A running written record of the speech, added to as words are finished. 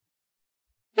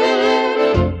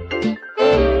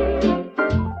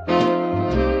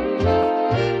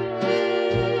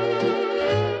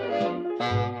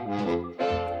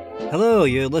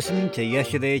you're listening to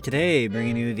Yesterday Today,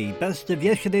 bringing you the best of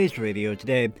yesterday's radio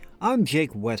today. I'm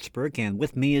Jake Westbrook, and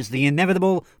with me is the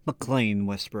inevitable McLean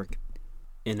Westbrook.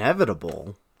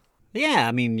 Inevitable? Yeah,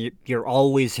 I mean, you're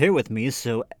always here with me,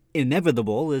 so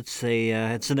inevitable, it's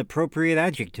an appropriate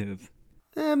adjective.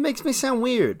 It makes me sound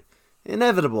weird.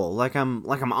 Inevitable, like I'm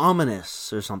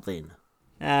ominous or something.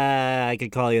 I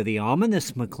could call you the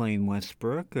ominous McLean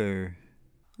Westbrook, or...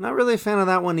 Not really a fan of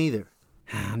that one either.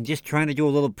 I'm just trying to do a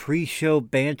little pre-show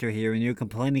banter here, and you're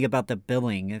complaining about the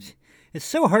billing. It's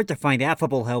so hard to find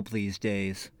affable help these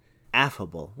days.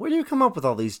 Affable? Where do you come up with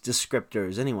all these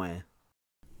descriptors, anyway?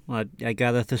 Well, I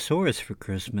got a thesaurus for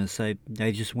Christmas. I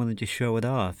just wanted to show it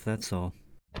off, that's all.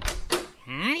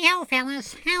 Howdy-ho,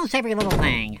 fellas. How's every little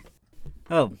thing?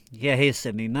 Oh, yeah, hey,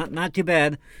 Sydney. Not too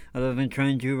bad, other than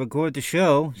trying to record the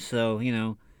show, so,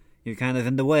 you're kind of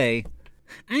in the way.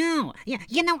 Oh, yeah,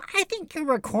 I think your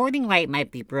recording light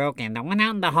might be broken. The one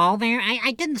out in the hall there,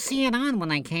 I didn't see it on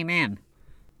when I came in.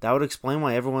 That would explain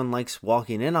why everyone likes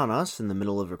walking in on us in the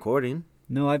middle of recording.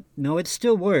 No, it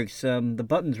still works. The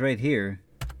button's right here.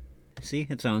 See,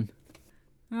 it's on.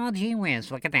 Oh, gee whiz,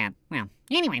 look at that. Well,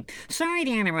 anyway, sorry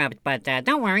to interrupt, but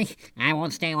don't worry, I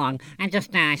won't stay long. I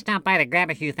just stopped by to grab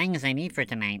a few things I need for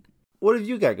tonight. What have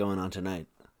you got going on tonight?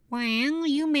 Well,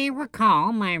 you may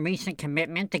recall my recent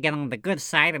commitment to get on the good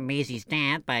side of Maisie's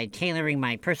dad by tailoring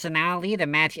my personality to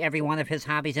match every one of his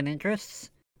hobbies and interests.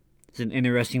 It's an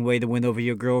interesting way to win over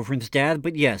your girlfriend's dad,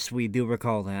 but yes, we do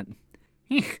recall that.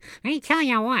 I tell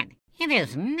you what, it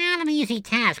is not an easy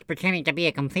task pretending to be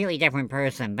a completely different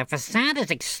person. The facade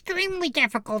is extremely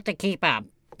difficult to keep up.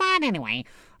 But anyway,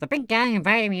 the big guy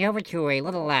invited me over to a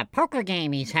little poker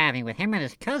game he's having with him and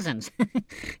his cousins.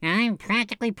 I'm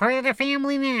practically part of the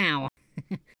family now.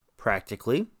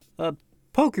 Practically? A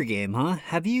poker game, huh?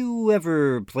 Have you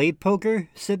ever played poker,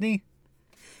 Sydney?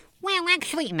 Well,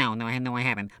 actually, no, I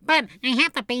haven't. But I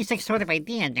have the basic sort of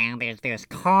idea down. There's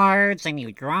cards, and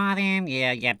you draw them,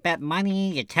 you bet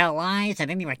money, you tell lies, and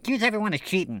then you accuse everyone of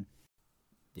cheating.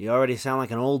 You already sound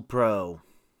like an old pro.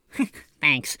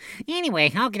 Thanks.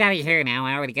 Anyway, I'll get out of here now.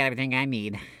 I already got everything I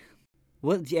need.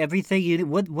 What, everything you...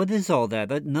 What is all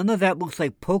that? None of that looks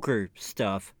like poker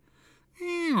stuff.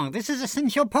 Oh, this is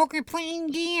essential poker playing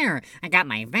gear. I got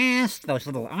my vest, those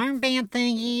little armband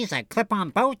thingies, a clip-on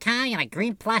bow tie, and a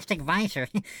green plastic visor.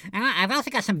 I've also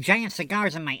got some giant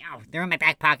cigars in my... Oh, they're in my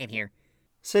back pocket here.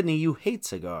 Sydney, you hate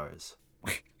cigars.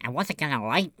 I wasn't gonna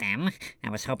light them. I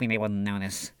was hoping they wouldn't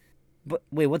notice. But,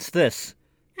 wait, what's this?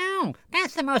 Oh,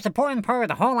 that's the most important part of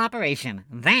the whole operation.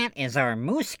 That is our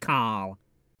moose call.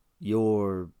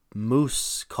 Your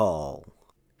moose call?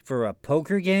 For a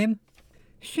poker game?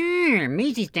 Sure,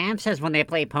 Maisie's dad says when they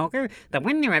play poker, the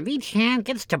winner of each hand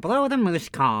gets to blow the moose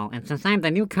call. And since I'm the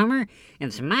newcomer,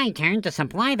 it's my turn to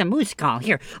supply the moose call.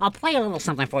 Here, I'll play a little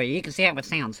something for you. You can see how it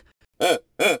sounds. I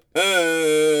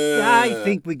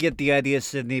think we get the idea,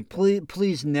 Sydney.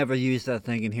 Please never use that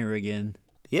thing in here again.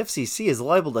 The FCC is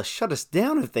liable to shut us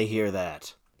down if they hear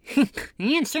that.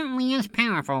 It certainly is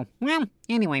powerful. Well,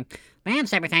 anyway,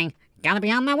 that's everything. Gotta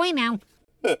be on my way now.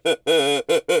 The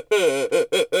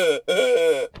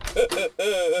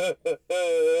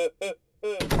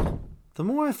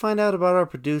more I find out about our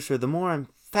producer, the more I'm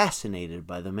fascinated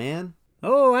by the man.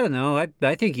 Oh, I don't know.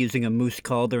 I think using a moose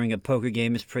call during a poker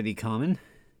game is pretty common.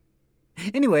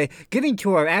 Anyway, getting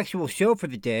to our actual show for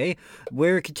the day,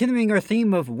 we're continuing our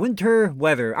theme of winter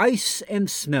weather, ice and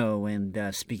snow.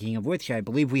 And speaking of which, I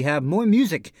believe we have more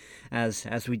music,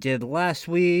 as we did last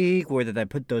week. Where did I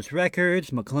put those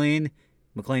records? McLean,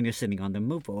 you're sitting on them.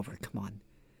 Move over. Come on.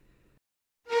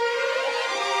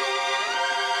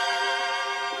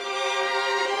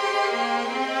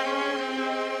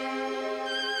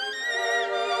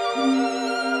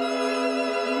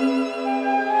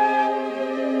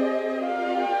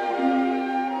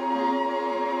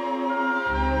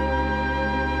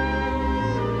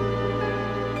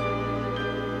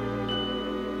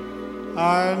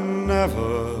 I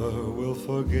never will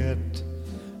forget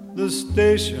the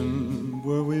station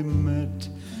where we met.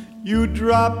 You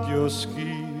dropped your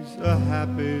skis, a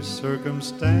happy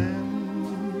circumstance.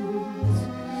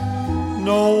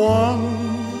 No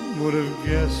one would have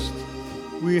guessed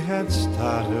we had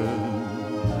started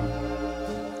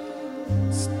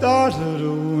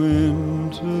a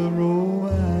winter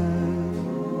romance.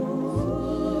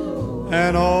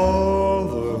 And all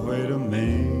the way to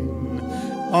Maine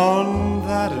on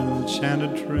that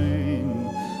enchanted train,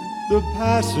 the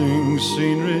passing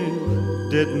scenery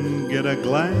didn't get a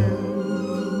glance.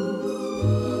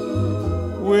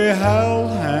 We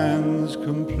held hands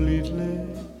completely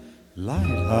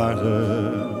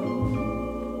light-hearted,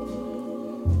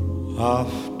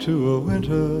 off to a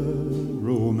winter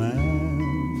romance.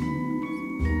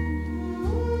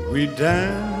 We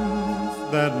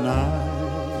danced that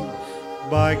night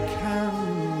by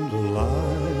candlelight.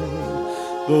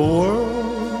 The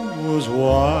world was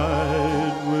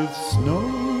white with snow.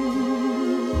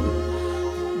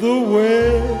 The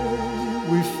way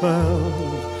we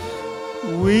felt,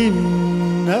 we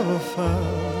never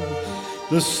felt.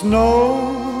 The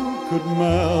snow could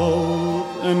melt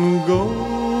and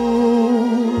go.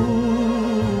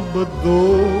 But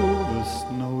though the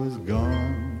snow is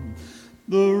gone,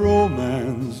 the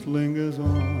romance lingers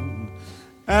on.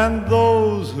 And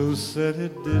those who said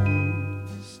it didn't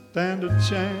stand a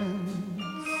chance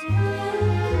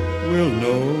will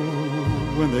know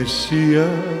when they see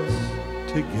us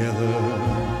together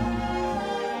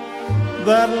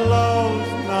that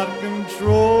love's not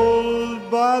controlled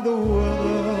by the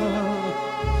weather.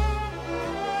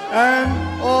 And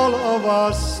all of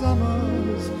our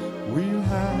summers we'll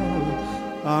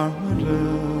have our winter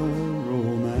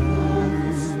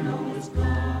romance. The snow is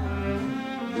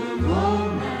gone, the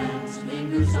romance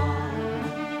lingers on,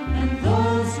 and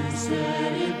those who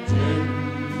said it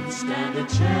didn't stand a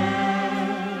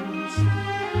chance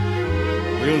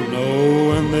will know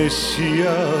when they see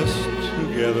us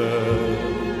together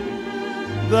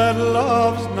that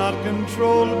love's not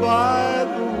controlled by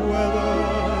the weather.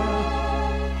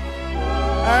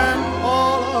 And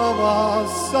all of our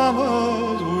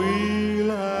summers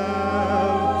we'll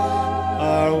have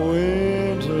our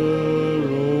winter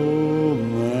romance.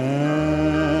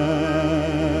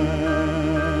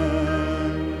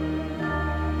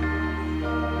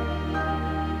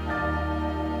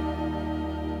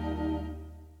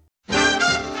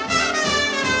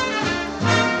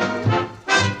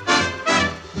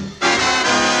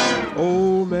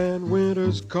 Old man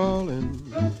winter's calling,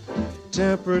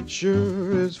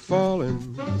 temperature is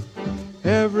falling,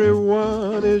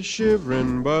 everyone is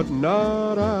shivering, but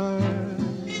not I.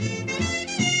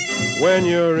 When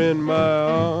you're in my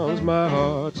arms, my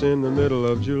heart's in the middle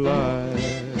of July.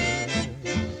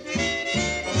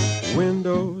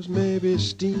 Windows may be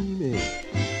steamy,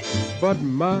 but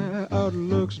my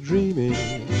outlook's dreamy,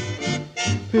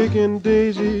 picking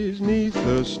daisies 'neath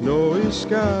the snowy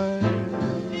sky.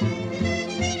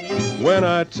 When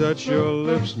I touch your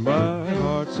lips, my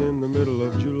heart's in the middle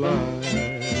of July.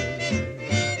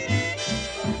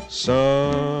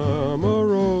 Summer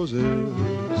roses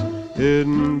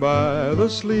hidden by the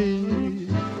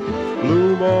sleeve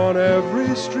bloom on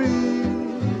every street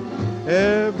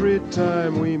every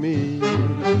time we meet.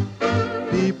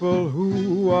 People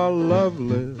who are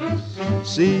loveless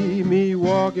see me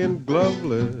walking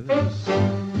gloveless.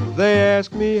 They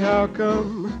ask me how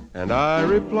come, and I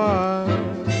reply,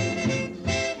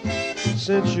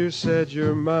 since you said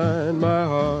you're mine, my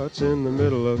heart's in the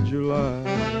middle of July.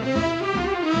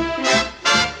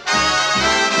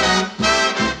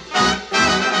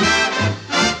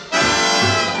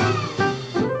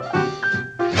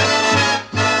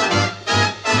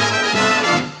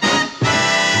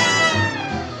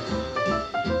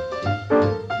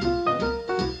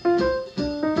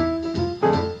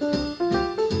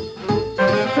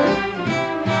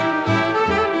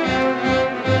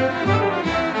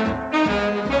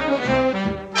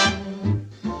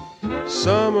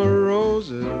 Summer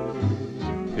roses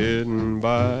hidden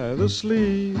by the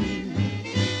sleeve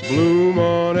bloom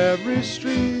on every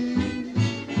street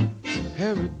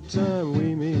every time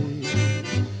we meet.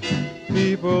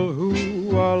 People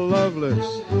who are loveless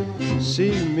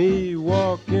see me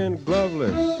walking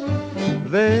gloveless.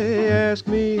 They ask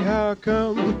me how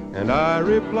come, and I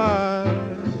reply,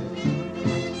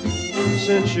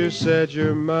 since you said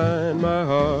you're mine, my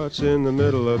heart's in the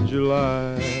middle of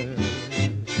July.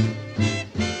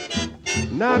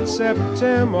 Not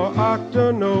September or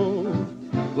October, no,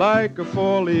 like a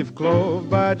four-leaf clove,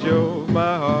 by Jove,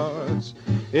 my heart's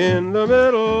in the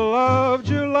middle of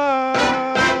July.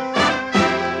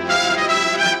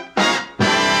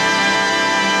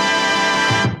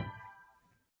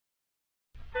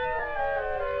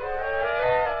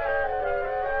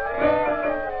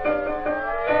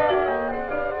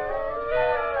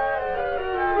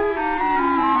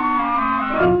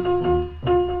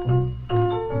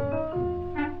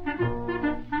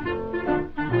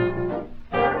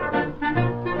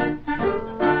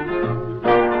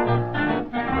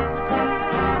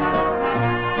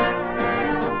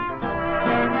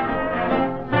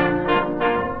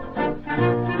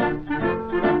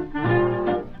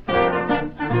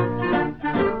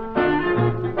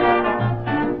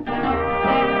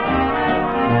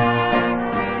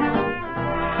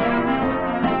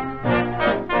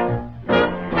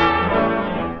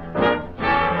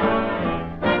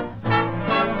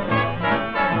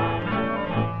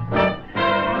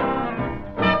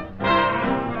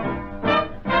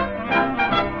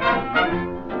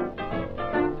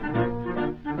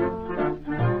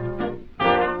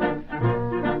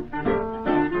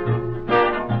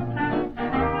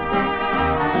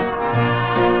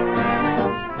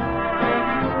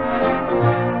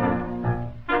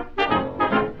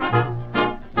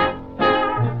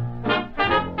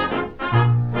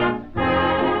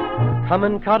 Come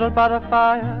and cuddle by the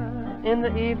fire in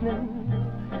the evening.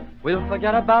 We'll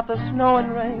forget about the snow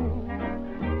and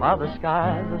rain. While the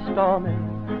skies are stormy,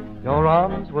 your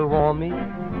arms will warm me.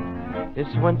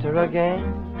 It's winter again.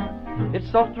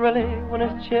 It's so thrilling when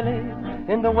it's chilly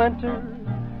in the winter,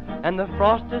 and the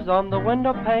frost is on the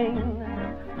window pane.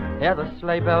 Hear the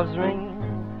sleigh bells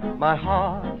ring, my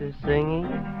heart is singing.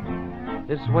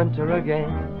 It's winter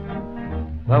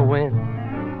again. The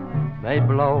wind may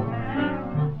blow,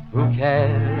 who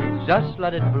cares? Just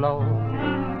let it blow.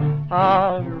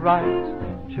 I'll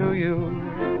write to you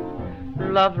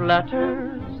love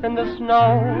letters in the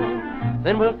snow.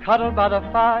 Then we'll cuddle by the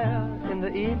fire in the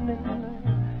evening.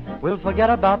 We'll forget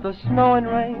about the snow and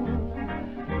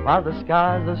rain. While the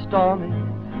skies are stormy,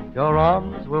 your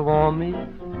arms will warm me.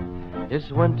 It's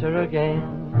winter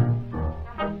again.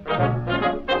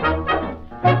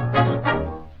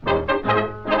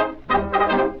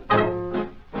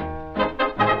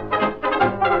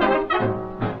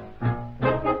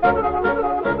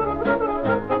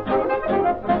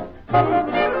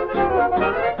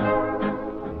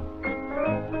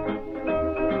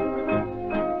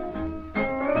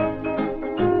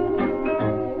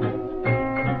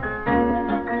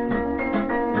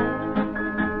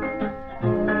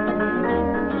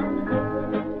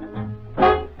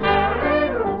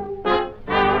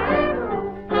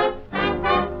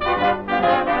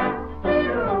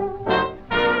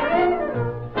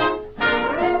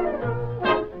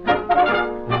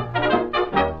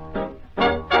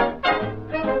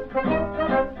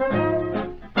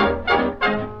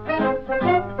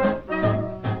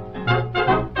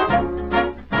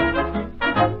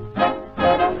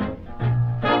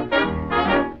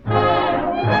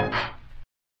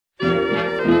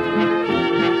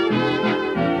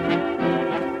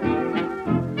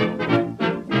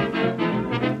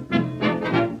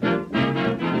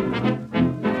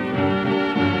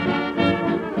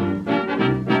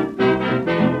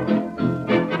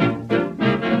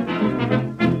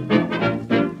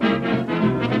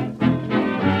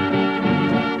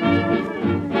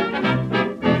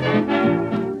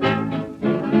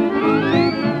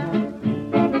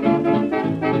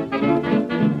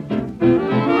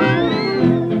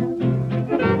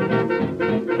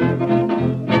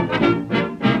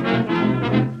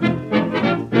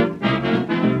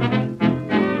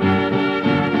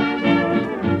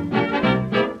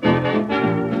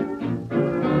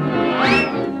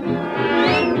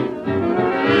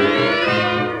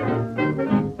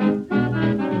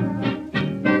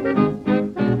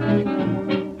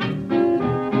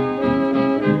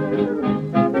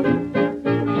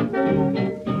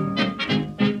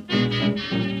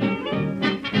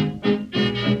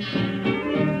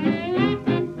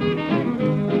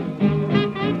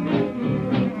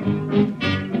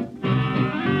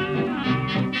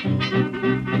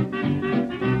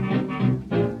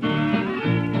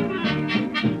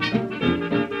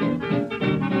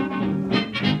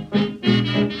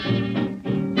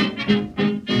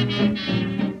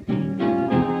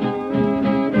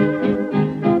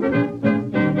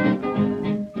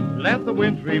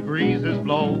 Wintry breezes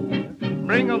blow,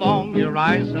 bring along your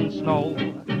ice and snow,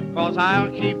 'cause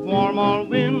I'll keep warm all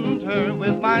winter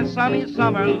with my sunny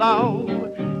summer love.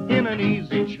 In an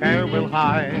easy chair we'll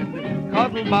hide,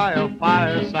 cuddle by a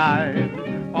fireside.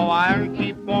 Oh, I'll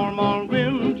keep warm all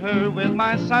winter with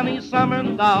my sunny summer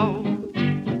love.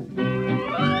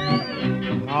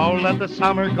 Oh, let the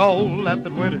summer go, let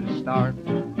the winter start.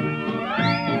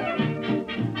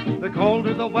 The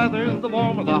colder the weather, the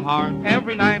warmer the heart.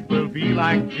 Every night will be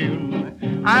like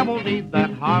June. I won't need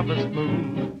that harvest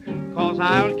moon, 'cause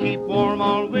I'll keep warm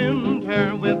all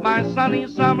winter with my sunny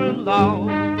summer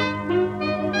love.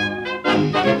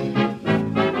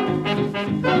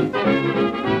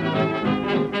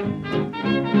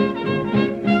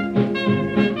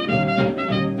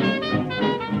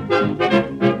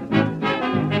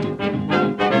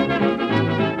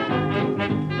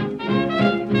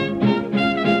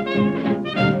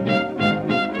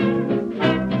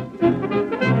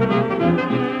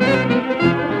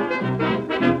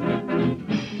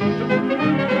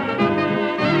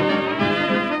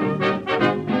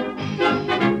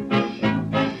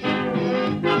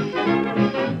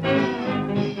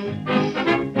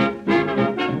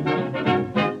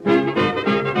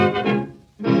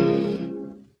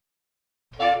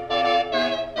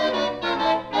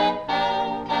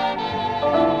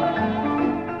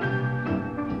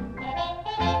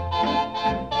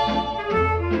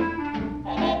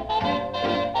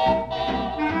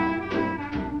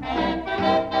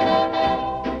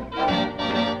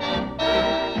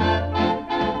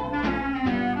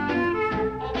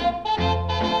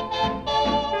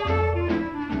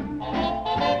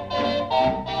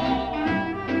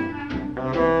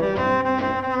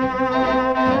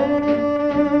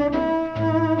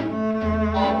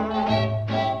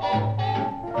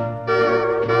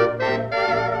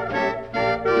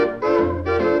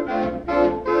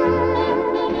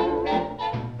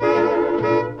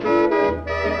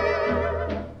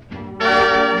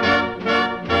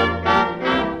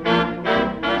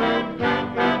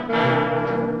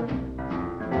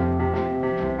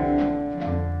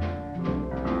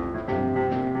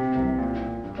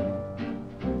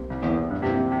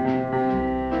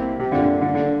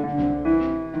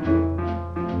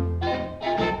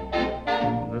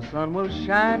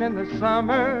 shine in the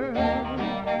summer,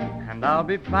 and I'll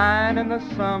be fine in the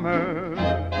summer.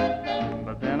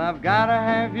 But then I've gotta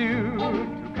have you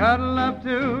to cuddle up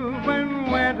to when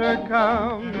winter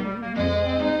comes.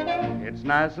 It's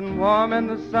nice and warm in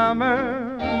the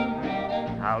summer,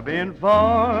 I'll be in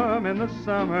form in the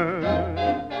summer.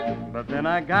 But then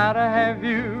I gotta have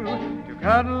you to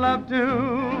cuddle up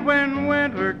to when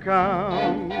winter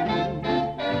comes.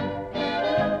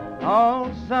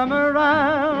 All summer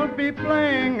I'll be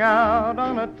playing out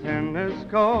on a tennis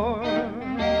court,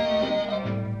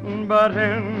 but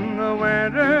in the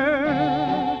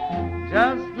winter,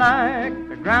 just like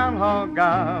the groundhog,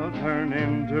 I'll turn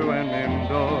into an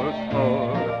indoor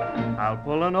sport. I'll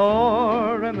pull an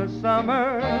oar in the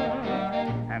summer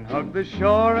and hug the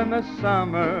shore in the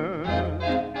summer.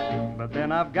 But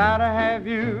then I've gotta have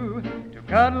you to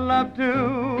cuddle up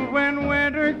to when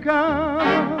winter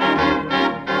comes.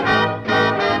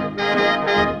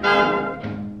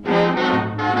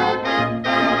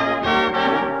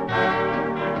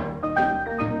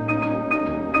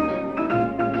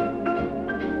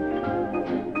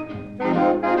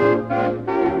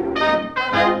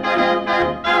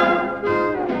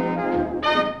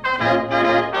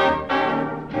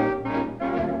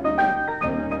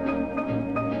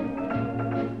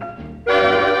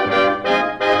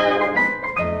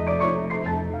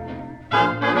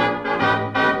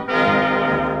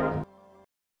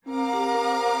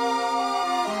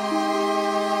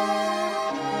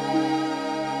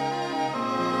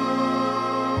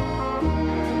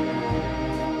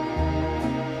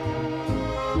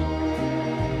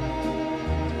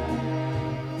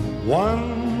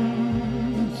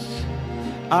 Once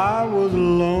I was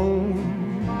alone,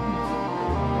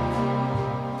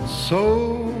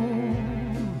 so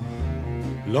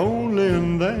lonely,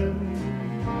 and then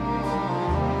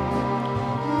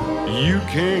you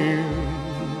came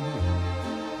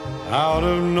out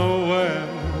of nowhere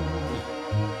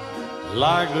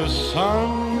like the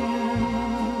sun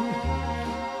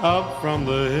up from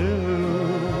the hill.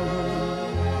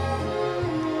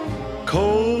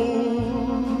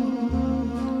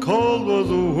 Cold was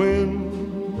the wind,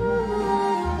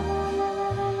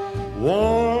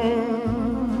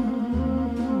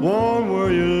 warm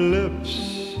were your lips.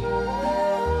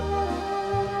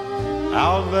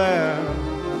 Out there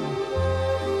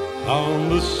on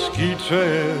the ski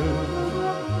trail,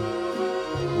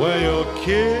 where your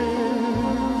kiss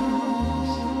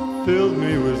filled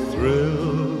me with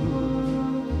thrill.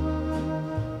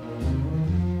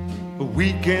 A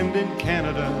weekend in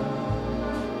Canada,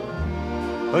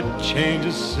 a change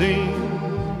of scene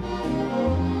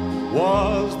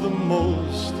was the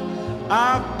most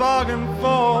I bargained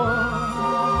for.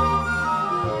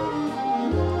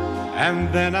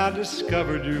 And then I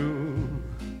discovered you,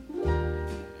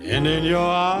 and in your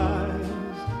eyes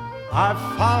I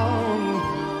found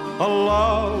a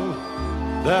love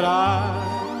that I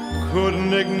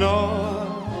couldn't ignore.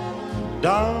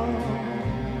 Down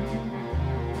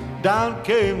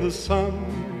came the sun.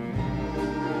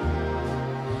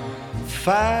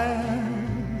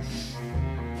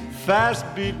 Fast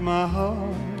beat my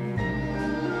heart.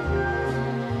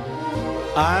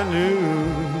 I knew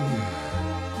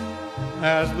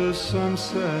as the sun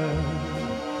set,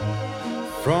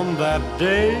 from that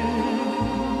day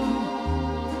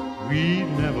we'd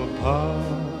never part.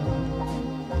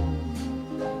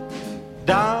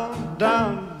 Down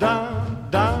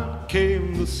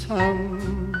came the sun.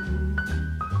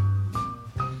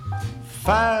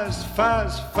 Fast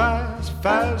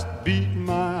beat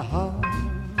my heart.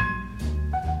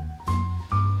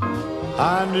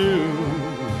 I knew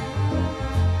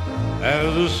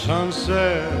as the sun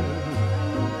set,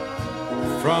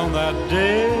 from that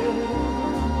day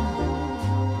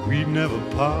we'd never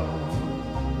part.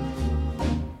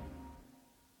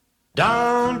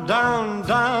 Down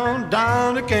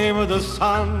came the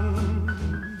sun.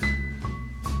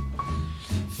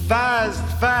 Fast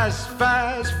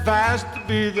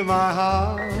beat my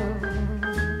heart.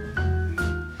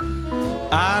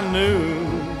 I knew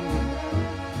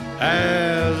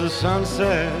as the sun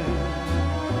set,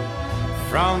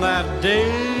 from that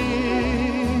day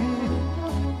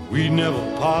we never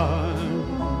part.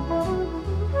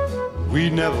 We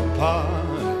never part.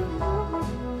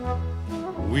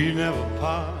 We never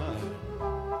part.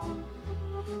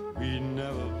 We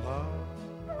never part.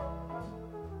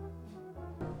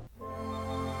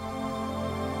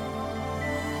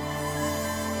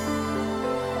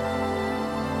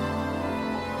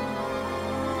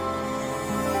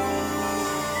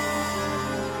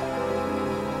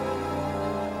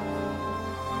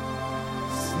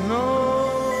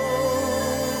 Snowfall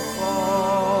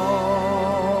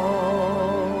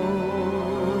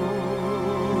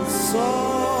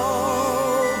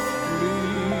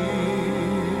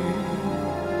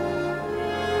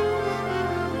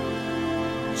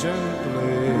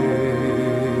gently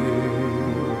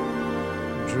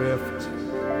drift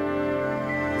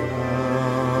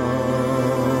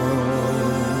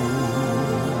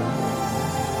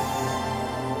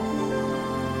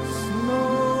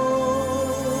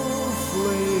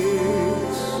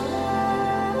snowflakes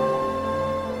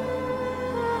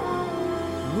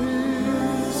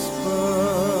whisper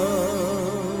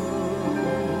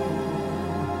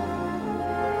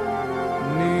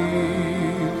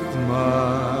 'neath my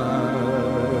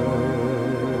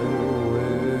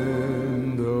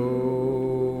window.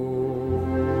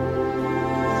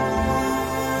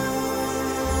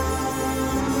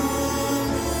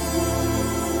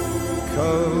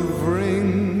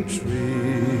 Covering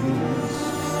trees,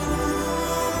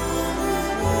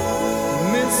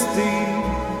 misty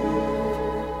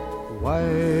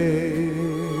white,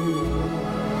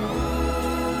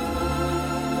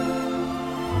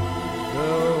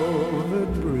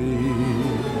 velvet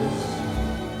breeze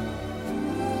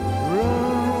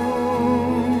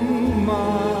round my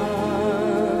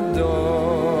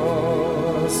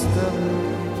doorstep,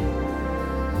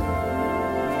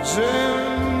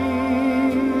 gently,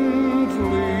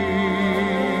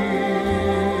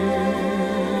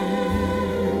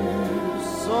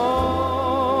 softly,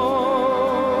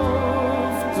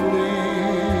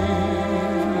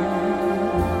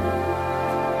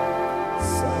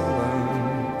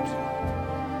 silent.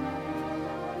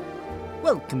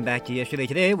 Welcome back to Yesterday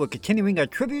Today. We're continuing our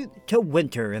tribute to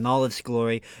winter in all its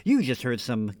glory. You just heard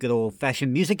some good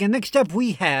old-fashioned music, and next up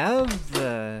we have,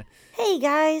 Hey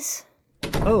guys.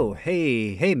 Oh,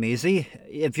 hey, Maisie.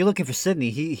 If you're looking for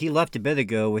Sydney, he left a bit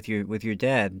ago with your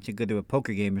dad to go to a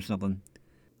poker game or something.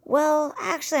 Well,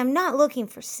 actually, I'm not looking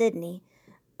for Sydney.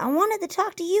 I wanted to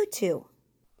talk to you two.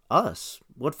 Us?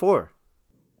 What for?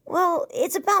 Well,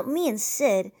 it's about me and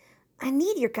Sid. I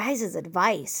need your guys'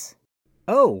 advice.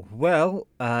 Oh, well,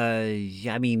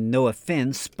 I mean, no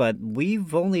offense, but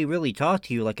we've only really talked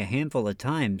to you like a handful of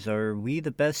times. Are we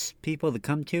the best people to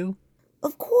come to?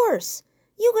 Of course.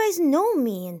 You guys know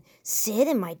me and Sid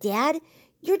and my dad.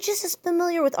 You're just as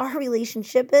familiar with our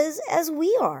relationship as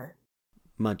we are.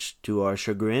 Much to our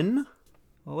chagrin.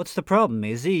 Well, what's the problem,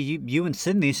 Maisie? You and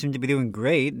Sydney seem to be doing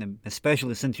great,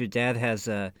 especially since your dad has,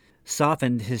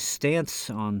 softened his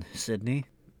stance on Sydney.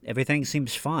 Everything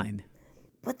seems fine.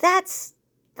 But that's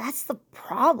the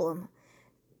problem.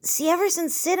 See, ever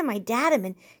since Sid and my dad have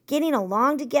been getting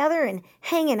along together and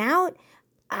hanging out,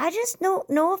 I just don't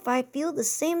know if I feel the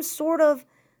same sort of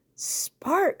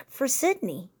spark for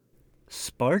Sydney.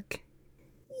 Spark?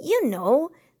 You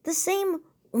know, the same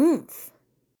oomph.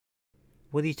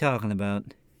 What are you talking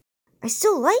about? I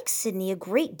still like Sydney a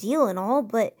great deal and all,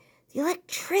 but the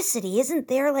electricity isn't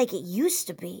there like it used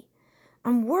to be.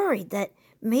 I'm worried that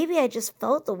maybe I just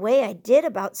felt the way I did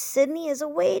about Sydney as a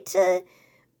way to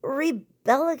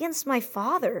rebel against my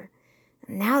father.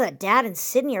 Now that Dad and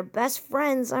Sydney are best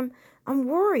friends, I'm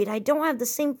worried I don't have the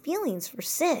same feelings for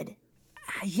Sid.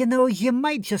 You know, you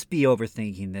might just be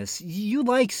overthinking this. You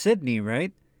like Sydney,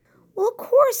 right? Well, of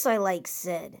course I like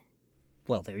Sid.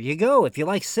 Well, there you go. If you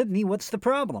like Sydney, what's the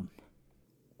problem?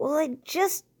 Well, I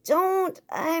just don't...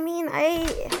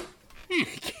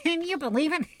 Can you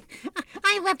believe it?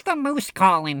 I left the moose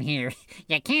call in here.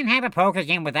 You can't have a poker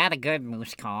game without a good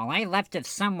moose call. I left it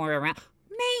somewhere around...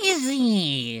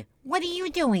 Maisie! What are you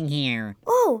doing here?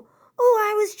 Oh,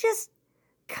 I was just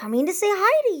coming to say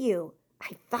hi to you.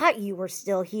 I thought you were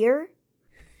still here.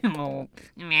 Oh,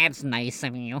 that's nice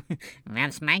of you.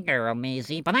 That's my girl,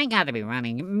 Maisie. But I gotta be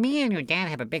running. Me and your dad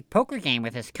have a big poker game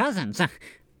with his cousins.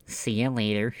 See you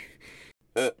later.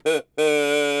 Do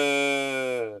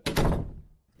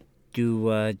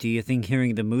you think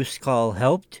hearing the moose call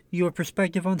helped your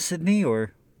perspective on Sydney,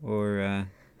 or? I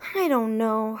don't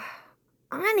know.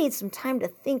 I need some time to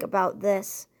think about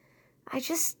this.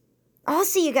 I'll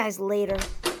see you guys later.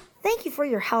 Thank you for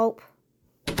your help.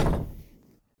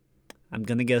 I'm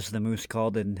gonna guess the moose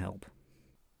call didn't help.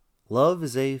 Love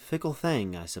is a fickle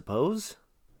thing, I suppose.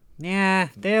 Yeah,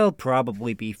 they'll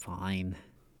probably be fine.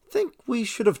 Think we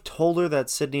should have told her that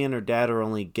Sydney and her dad are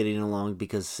only getting along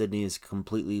because Sydney is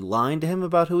completely lying to him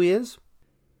about who he is?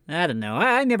 I don't know.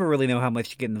 I never really know how much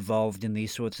to get involved in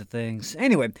these sorts of things.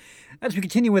 Anyway, as we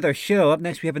continue with our show, up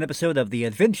next we have an episode of The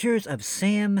Adventures of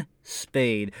Sam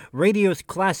Spade, radio's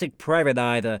classic private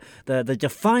eye, the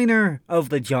definer of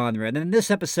the genre. And in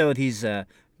this episode, he's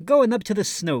going up to the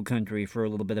snow country for a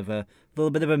little bit of a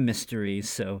mystery.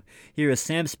 So here is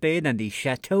Sam Spade and the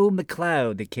Chateau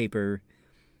McCloud caper.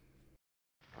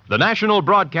 The National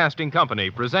Broadcasting Company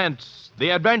presents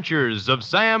The Adventures of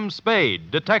Sam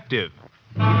Spade, Detective.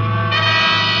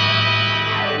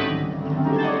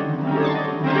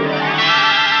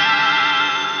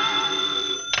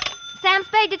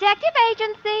 Detective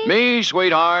Agency. Me,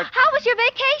 sweetheart. How was your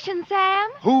vacation, Sam?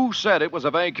 Who said it was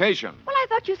a vacation? Well, I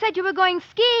thought you said you were going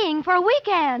skiing for a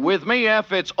weekend. With me,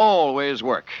 F, it's always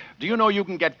work. Do you know you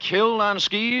can get killed on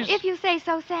skis? If you say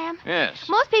so, Sam. Yes.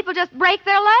 Most people just break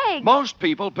their legs. Most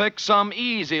people pick some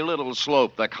easy little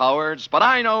slope, the cowards. But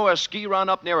I know a ski run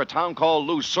up near a town called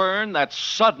Lucerne that's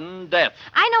sudden death.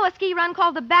 I know a ski run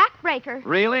called the Backbreaker.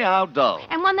 Really? How dull.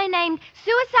 And one they named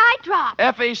Suicide Drop.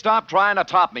 Effie, stop trying to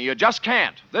top me. You just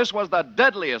can't. This was the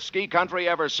deadliest ski country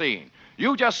ever seen.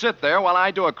 You just sit there while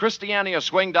I do a Christiania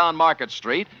swing down Market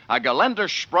Street, a Gelände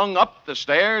sprung up the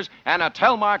stairs, and a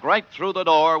Telmark right through the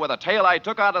door with a tale I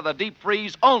took out of the deep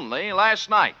freeze only last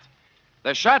night.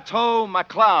 The Chateau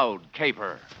McLeod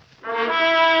caper.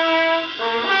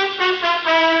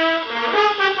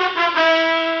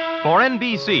 For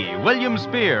NBC, William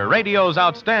Spear, radio's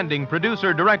outstanding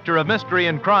producer, director of mystery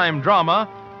and crime drama,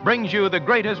 brings you the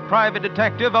greatest private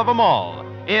detective of them all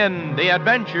in The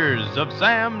Adventures of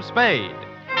Sam Spade.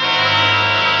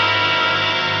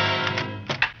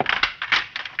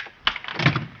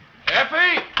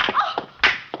 Effie!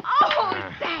 Oh,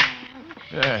 Sam.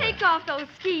 Take off those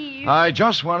skis. I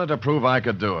just wanted to prove I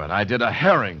could do it. I did a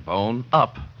herringbone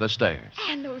up the stairs.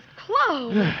 And those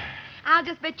clothes. I'll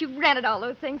just bet you've rented all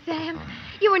those things, Sam.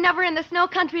 You were never in the snow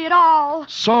country at all.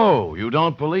 So, you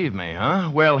don't believe me,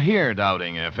 huh? Well, here,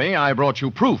 Doubting Effie, I brought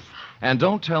you proof. And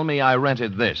don't tell me I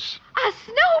rented this. A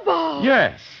snowball.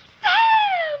 Yes.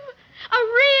 Sam! A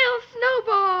real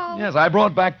snowball. Yes, I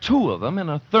brought back 2 of them in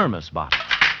a thermos bottle.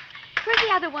 Where's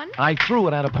the other one? I threw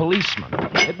it at a policeman.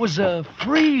 It was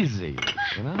freezy,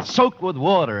 soaked with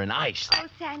water and ice. Oh,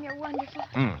 Sam, you're wonderful.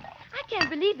 I can't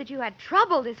believe that you had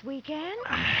trouble this weekend.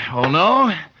 Oh,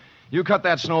 no? You cut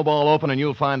that snowball open and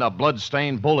you'll find a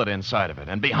blood-stained bullet inside of it.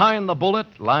 And behind the bullet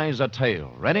lies a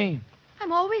tale. Ready?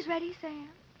 I'm always ready, Sam.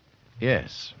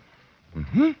 Yes.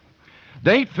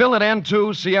 Date, fill it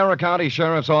N2, Sierra County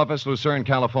Sheriff's Office, Lucerne,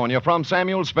 California. From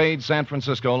Samuel Spade, San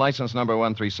Francisco, license number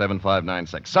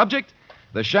 1375596. Subject,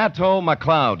 the Chateau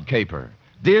McLeod caper.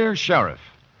 Dear Sheriff,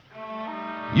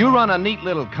 you run a neat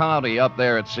little county up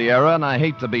there at Sierra, and I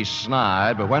hate to be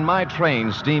snide, but when my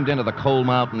train steamed into the cold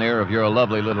mountain air of your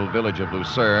lovely little village of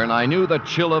Lucerne, I knew the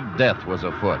chill of death was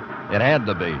afoot. It had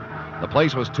to be. The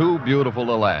place was too beautiful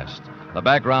to last. The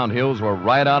background hills were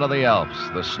right out of the Alps,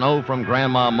 the snow from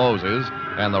Grandma Moses,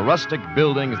 and the rustic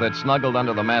buildings that snuggled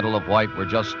under the mantle of white were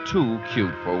just too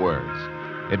cute for words.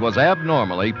 It was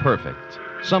abnormally perfect.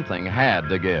 Something had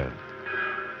to give.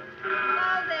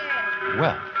 Hello there.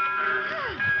 Well,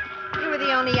 You were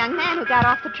the only young man who got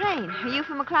off the train. Are you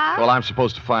from McLeod? well, I'm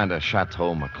supposed to find a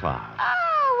Chateau McLeod.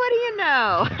 Oh, what do you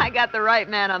know? I got the right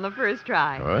man on the first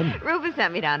try. Good. Rufus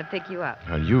sent me down to pick you up.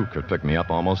 You could pick me up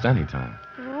almost any time.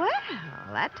 Well,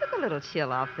 that took a little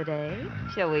chill off the day.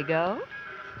 Shall we go?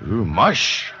 Ooh,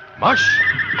 mush. Mush.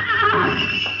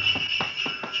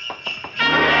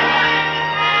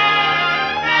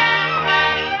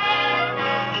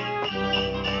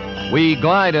 We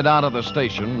glided out of the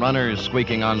station, runners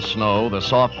squeaking on snow, the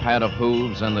soft pat of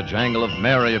hooves, and the jangle of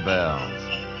merry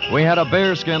bells. We had a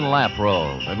bearskin lap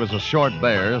robe. It was a short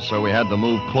bear, so we had to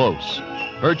move close.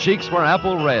 Her cheeks were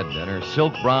apple red, and her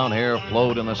silk brown hair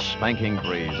flowed in the spanking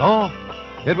breeze. Oh,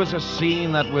 it was a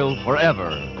scene that will forever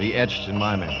be etched in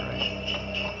my memory.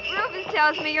 Rufus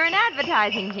tells me you're an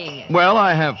advertising genius. Well,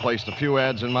 I have placed a few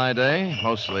ads in my day,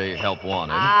 mostly help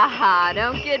wanted. Aha,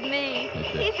 don't kid me.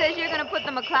 He says you're going to put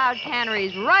the McLeod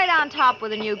canneries right on top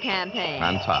with a new campaign.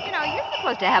 On top. You know, you're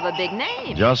supposed to have a big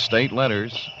name. Just 8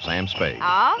 letters, Sam Spade.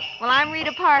 Oh? Well, I'm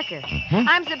Rita Parker.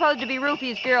 I'm supposed to be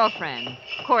Rufy's girlfriend.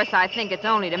 Of course, I think it's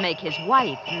only to make his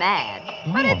wife mad.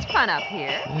 But it's fun up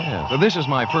here. Yeah, so this is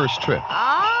my first trip.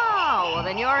 Oh, well,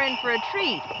 then you're in for a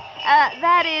treat.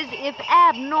 That is, if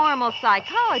abnormal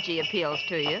psychology appeals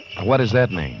to you. What does that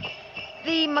mean?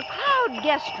 The McLeod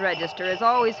guest register is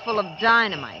always full of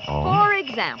dynamite. Oh. For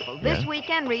example, this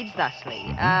weekend reads thusly.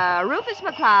 Rufus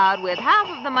McLeod with half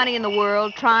of the money in the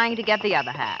world trying to get the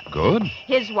other half. Good.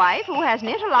 His wife, who has an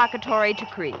interlocutory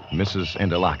decree. Mrs.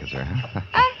 Interlocutor.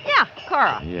 Yeah,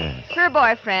 Cora. Yes. Her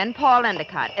boyfriend, Paul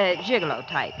Endicott, gigolo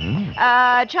type.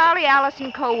 Charlie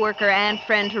Allison, co-worker and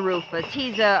friend to Rufus.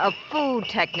 He's a food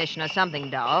technician or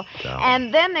something dull.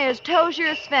 And then there's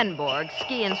Tozier Svenborg,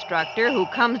 ski instructor, who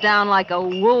comes down like a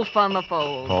wolf on the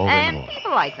fold. And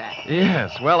people like that.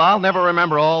 Yes, well, I'll never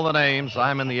remember all the names.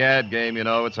 I'm in the ad game, you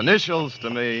know. It's initials to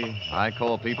me. I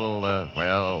call people,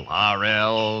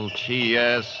 RL,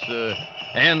 TS,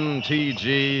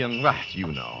 NTG, and, you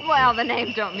know. Well, the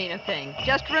names don't mean a thing.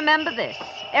 Just remember this.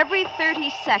 Every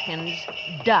 30 seconds,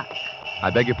 duck. I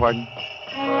beg your pardon?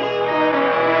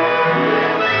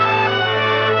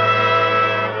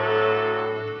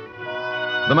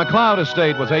 The McLeod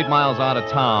estate was 8 miles out of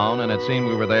town, and it seemed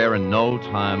we were there in no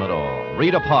time at all.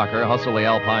 Rita Parker hustled the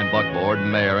Alpine buckboard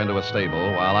mare into a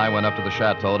stable while I went up to the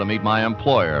chateau to meet my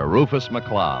employer, Rufus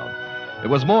McLeod. It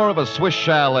was more of a Swiss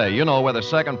chalet, you know, where the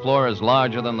second floor is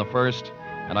larger than the first.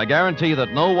 And I guarantee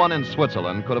that no one in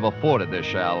Switzerland could have afforded this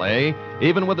chalet,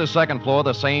 even with the second floor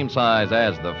the same size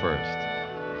as the first.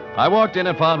 I walked in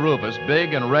and found Rufus,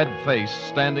 big and red-faced,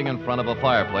 standing in front of a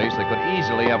fireplace that could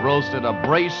easily have roasted a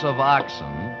brace of oxen,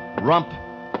 rump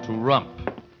to rump.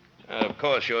 Of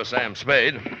course, you're Sam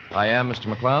Spade. I am,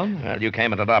 Mr. McLeod. Well, you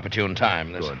came at an opportune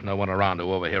time. There's no one around to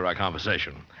overhear our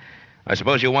conversation. I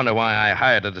suppose you wonder why I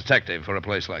hired a detective for a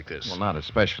place like this. Well, not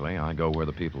especially. I go where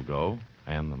the people go,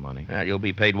 and the money. You'll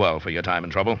be paid well for your time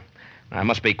and trouble. I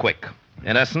must be quick.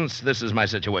 In essence, this is my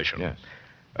situation. Yes.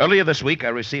 Earlier this week, I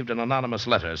received an anonymous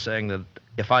letter saying that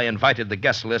if I invited the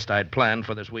guest list I'd planned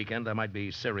for this weekend, there might be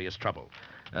serious trouble.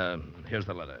 Here's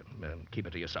the letter. Keep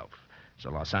it to yourself. It's a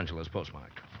Los Angeles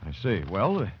postmark. I see.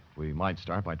 Well, we might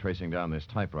start by tracing down this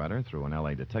typewriter through an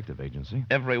L.A. detective agency.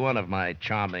 Every one of my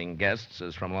charming guests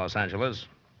is from Los Angeles.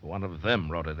 One of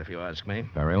them wrote it, if you ask me.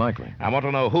 Very likely. I want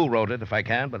to know who wrote it, if I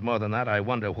can, but more than that, I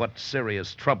wonder what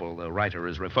serious trouble the writer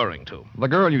is referring to. The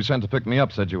girl you sent to pick me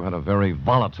up said you had a very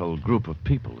volatile group of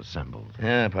people assembled.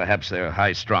 Yeah, perhaps they're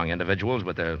high-strung individuals,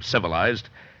 but they're civilized.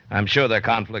 I'm sure their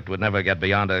conflict would never get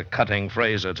beyond a cutting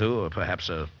phrase or two, or perhaps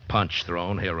a punch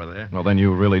thrown here or there. Well, then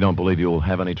you really don't believe you'll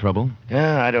have any trouble?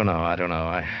 Yeah, I don't know.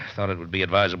 I thought it would be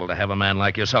advisable to have a man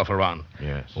like yourself around.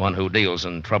 Yes. One who deals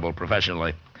in trouble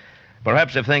professionally.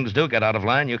 Perhaps if things do get out of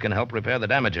line, you can help repair the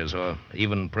damages or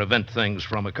even prevent things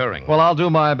from occurring. Well, I'll do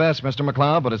my best, Mr.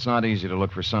 McLeod, but it's not easy to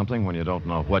look for something when you don't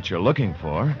know what you're looking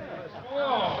for.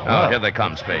 Oh, here they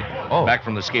come, Spade. Oh. Back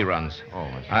from the ski runs. Oh,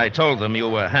 I told them you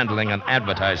were handling an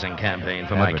advertising campaign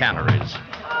for my canneries.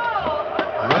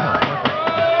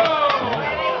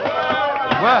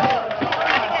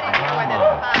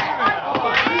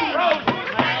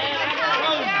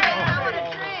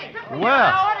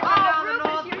 Well.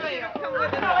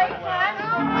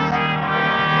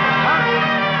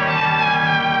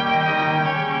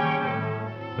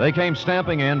 They came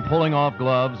stamping in, pulling off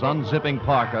gloves, unzipping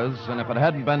parkas, and if it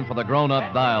hadn't been for the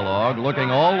grown-up dialogue, looking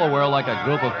all the while like a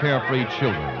group of carefree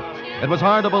children. It was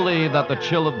hard to believe that the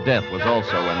chill of death was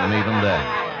also in them even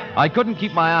then. I couldn't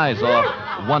keep my eyes off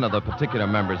one of the particular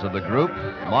members of the group,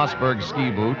 Mossberg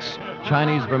ski boots,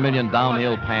 Chinese vermilion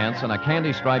downhill pants, and a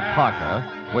candy-striped parka,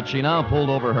 which she now pulled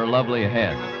over her lovely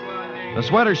head. The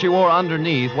sweater she wore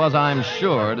underneath was, I'm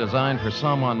sure, designed for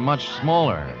someone much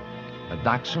smaller. A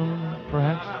dachshund,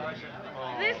 perhaps?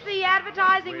 Is this the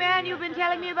advertising man you've been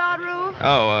telling me about, Ruth?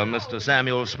 Oh, Mr.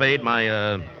 Samuel Spade,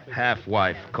 my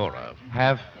half-wife, Cora.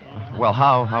 Well,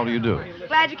 how do you do?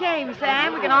 Glad you came,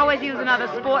 Sam. We can always use another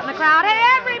sport in the crowd. Hey,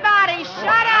 everybody,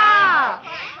 shut up!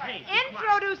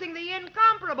 Introducing the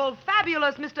incomparable,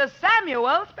 fabulous Mr.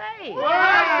 Samuel Spade.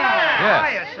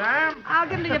 Yes. Hiya, Sam. I'll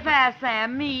give him to you fast,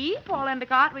 Sam. Me, Paul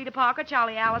Endicott, Rita Parker,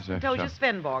 Charlie Allison, Tosia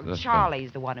Svenborg.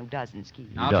 Charlie's the one who doesn't ski.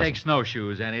 I'll take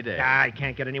snowshoes any day. I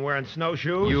can't get anywhere in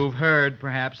snowshoes. You've heard,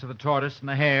 perhaps, of the tortoise and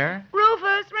the hare?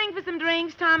 Rufus, ring for some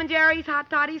drinks. Tom and Jerry's, hot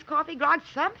toddies, coffee, grog,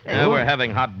 something. We're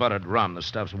having hot buttered rum. The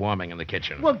stuff's warming in the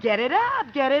kitchen. Well, get it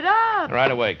up, get it up.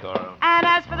 Right away, Cora. And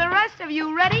as for the rest of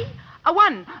you, ready? A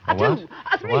one, a two,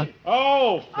 a three. What?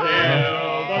 Oh, Phil,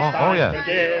 yeah.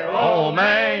 dear old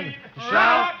Maine,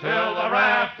 shout till the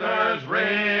rafters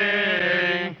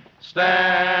ring.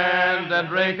 Stand and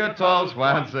drink a toast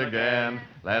once again.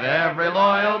 Let every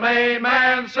loyal Maine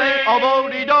man sing. Oh,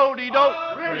 bo-de-do-de-do.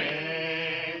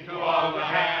 Ring to all the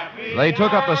happy. They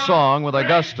took up the song with a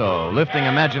gusto, lifting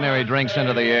imaginary drinks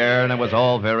into the air, and it was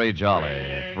all very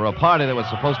jolly. For a party that was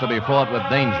supposed to be fraught with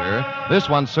danger, this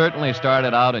one certainly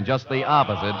started out in just the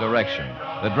opposite direction.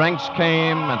 The drinks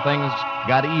came, and things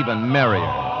got even merrier.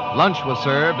 Lunch was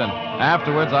served, and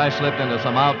afterwards I slipped into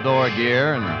some outdoor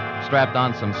gear and strapped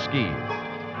on some skis.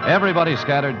 Everybody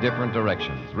scattered different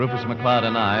directions. Rufus McLeod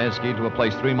and I skied to a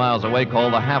place 3 miles away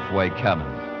called the Halfway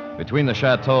Cabin. Between the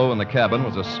chateau and the cabin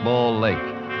was a small lake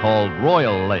called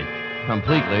Royal Lake,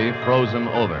 completely frozen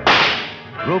over.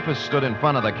 Rufus stood in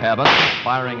front of the cabin,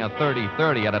 firing a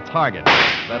 .30-30 at a target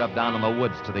set up down in the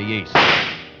woods to the east.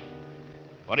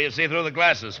 What do you see through the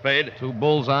glasses, Spade? 2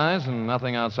 bullseyes and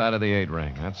nothing outside of the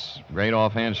 8-ring. That's great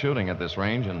offhand shooting at this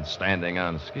range and standing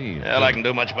on skis. Well, I can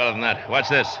do much better than that. Watch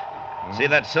this. See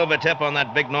that silver tip on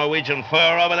that big Norwegian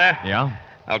fur over there? Yeah?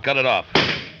 I'll cut it off.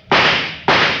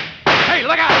 Hey,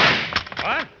 look out!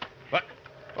 What? What?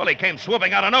 Well, he came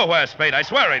swooping out of nowhere, Spade. I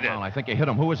swear he did. Well, I think you hit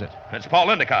him. Who is it? It's Paul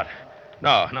Endicott.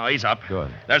 No, he's up.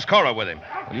 Good. There's Cora with him.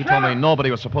 Well, you told me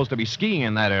nobody was supposed to be skiing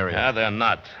in that area. Yeah, they're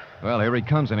not. Well, here he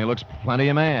comes, and he looks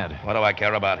plenty mad. What do I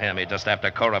care about him? He's just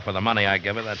after Cora for the money I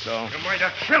give her, that's all. You're going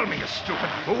to kill me, you stupid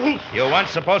fool. You weren't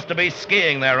supposed to be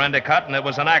skiing there, Endicott, and it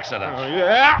was an accident.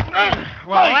 Yeah?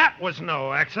 Well, that was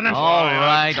no accident. All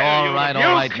right.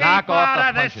 You keep Knock off out the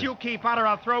of this. punches. You keep out or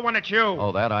I'll throw one at you.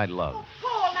 Oh, that I'd love.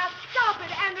 Paul, now stop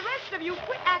it. And the rest of you,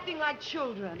 quit acting like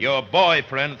children. Your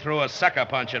boyfriend threw a sucker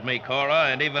punch at me, Cora,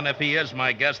 and even if he is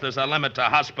my guest, there's a limit to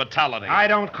hospitality. I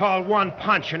don't call one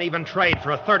punch an even trade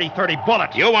for a 30-30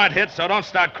 bullet. You weren't hit, so don't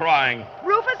start crying.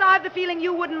 Rufus, I've the feeling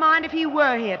you wouldn't mind if he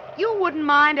were hit. You wouldn't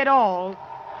mind at all.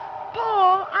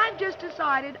 Paul, I've just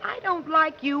decided I don't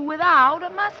like you without a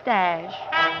mustache.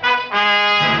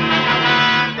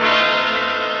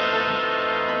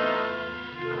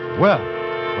 Well,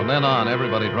 from then on,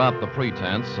 everybody dropped the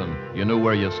pretense, and you knew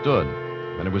where you stood.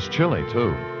 And it was chilly,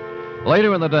 too.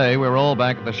 Later in the day, we were all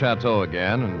back at the chateau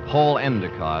again, and Paul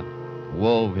Endicott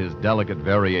wove his delicate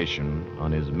variation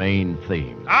on his main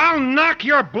theme. I'll knock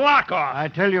your block off. I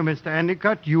tell you, Mr.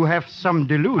 Endicott, you have some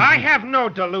delusions. I have no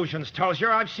delusions,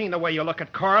 Tozier. I've seen the way you look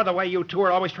at Cora, the way you two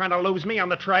are always trying to lose me on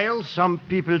the trails. Some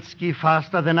people ski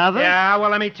faster than others. Yeah, well,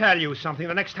 let me tell you something.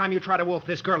 The next time you try to wolf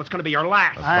this girl, it's going to be your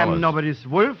last. I'm nobody's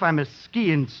wolf. I'm a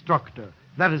ski instructor.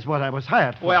 That is what I was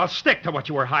hired for. Well, stick to what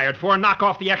you were hired for. Knock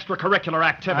off the extracurricular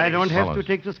activities. I don't have to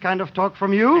take this kind of talk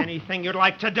from you. Anything you'd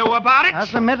like to do about it?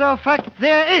 As a matter of fact,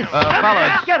 there is.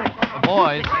 Fellas. Get it.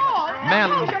 Boys. Men.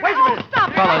 Wait a minute. Stop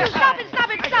it. Fellas. Stop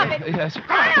it. Yes.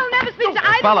 I'll never speak to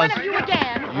either Fellas. one of you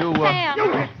again. You,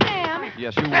 Sam.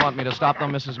 Yes, you want me to stop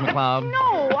them, Mrs. McLeod?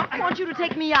 No, I want you to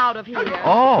take me out of here.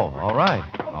 Oh, all right.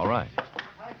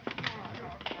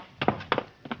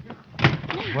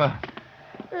 Well,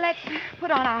 Let's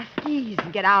put on our skis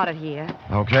and get out of here.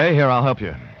 okay, here, I'll help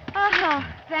you. Oh,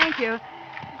 thank you.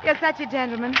 You're such a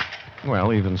gentleman.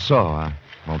 Well, even so,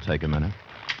 won't take a minute.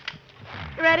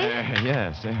 You ready?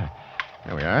 Yes. There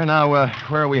we are. Now, where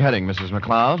are we heading, Mrs.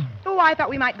 McLeod? Oh, I thought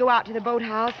we might go out to the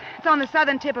boathouse. It's on the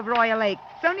southern tip of Royal Lake.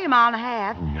 It's only a mile and a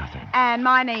half. Nothing. And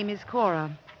my name is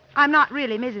Cora. I'm not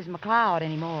really Mrs. McLeod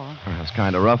anymore. Well, that's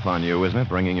kind of rough on you, isn't it,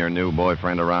 bringing your new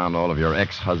boyfriend around all of your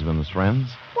ex-husband's friends?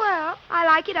 Well, I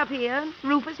like it up here.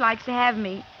 Rufus likes to have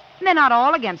me. And they're not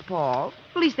all against Paul.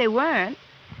 At least they weren't.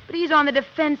 But he's on the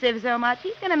defensive so much,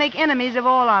 he's going to make enemies of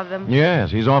all of them.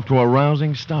 Yes, he's off to a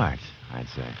rousing start, I'd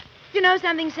say. You know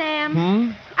something,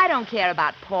 Sam? I don't care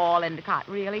about Paul Endicott,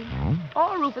 really.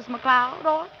 Or Rufus McLeod,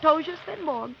 or Tozier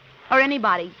Svenborg, or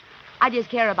anybody. I just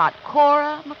care about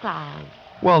Cora McLeod.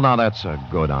 Well, now, that's a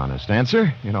good, honest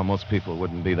answer. You know, most people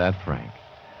wouldn't be that frank.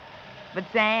 But,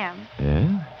 Sam,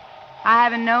 Yeah? I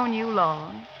haven't known you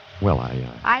long. Well,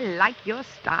 I like your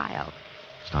style.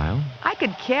 style? I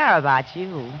could care about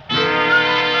you.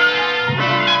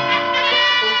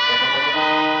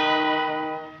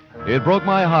 It broke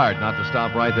my heart not to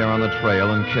stop right there on the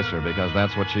trail and kiss her because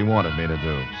that's what she wanted me to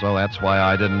do. So that's why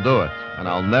I didn't do it. And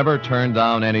I'll never turn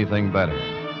down anything better.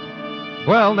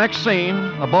 Well, next scene,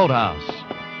 a boathouse.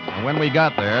 And when we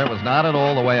got there, it was not at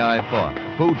all the way I thought.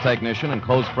 A food technician and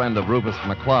close friend of Rufus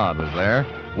McLeod was there,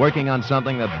 working on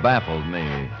something that baffled me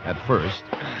at first.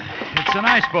 It's an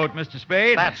ice boat, Mr.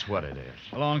 Spade. That's what it is.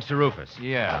 Belongs to Rufus.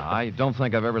 Yeah, I don't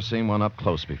think I've ever seen one up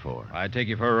close before. I'd take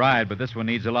you for a ride, but this one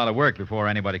needs a lot of work before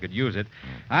anybody could use it.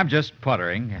 I'm just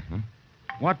puttering.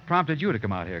 What prompted you to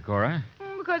come out here, Cora?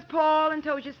 Because Paul and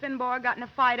Tozier Svenborg got in a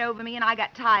fight over me, and I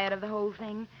got tired of the whole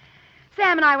thing.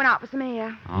 Sam and I went out for some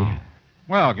air. Oh.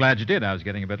 Well, glad you did. I was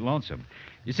getting a bit lonesome.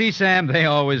 You see, Sam, they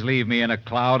always leave me in a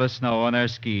cloud of snow on their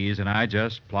skis, and I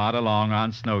just plod along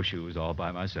on snowshoes all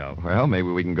by myself. Well, maybe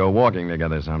we can go walking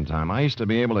together sometime. I used to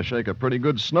be able to shake a pretty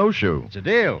good snowshoe. It's a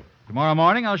deal. Tomorrow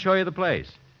morning, I'll show you the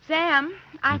place. Sam,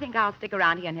 I think I'll stick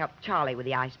around here and help Charlie with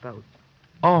the ice boat.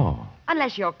 Oh.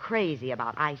 Unless you're crazy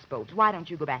about ice boats, why don't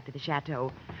you go back to the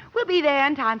chateau? We'll be there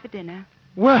in time for dinner.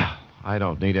 Well, I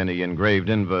don't need any engraved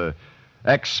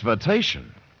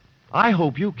exvitation. I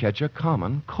hope you catch a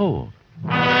common cold. The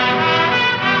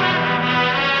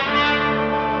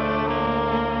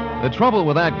trouble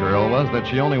with that girl was that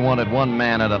she only wanted one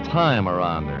man at a time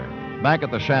around her. Back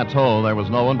at the chateau, there was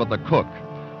no one but the cook,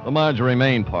 the Marjorie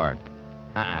Main part.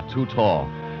 Too tall.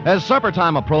 As supper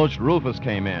time approached, Rufus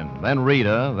came in, then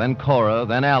Rita, then Cora,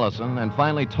 then Allison, and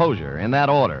finally Tozier, in that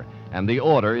order. And the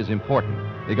order is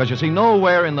important, because you see,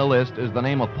 nowhere in the list is the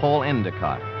name of Paul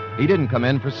Endicott. He didn't come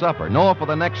in for supper, nor for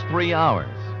the next 3 hours.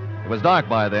 It was dark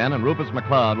by then, and Rufus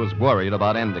McLeod was worried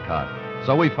about Endicott.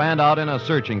 So we fanned out in a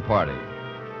searching party.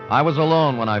 I was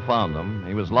alone when I found him.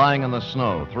 He was lying in the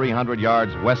snow, 300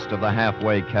 yards west of the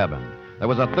halfway cabin. There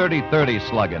was a .30-30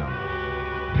 slug in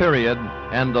him. Period.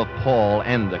 End of Paul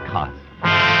Endicott.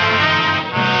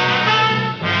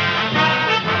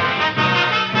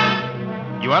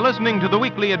 You are listening to the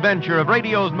weekly adventure of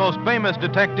radio's most famous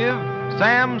detective,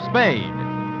 Sam Spade.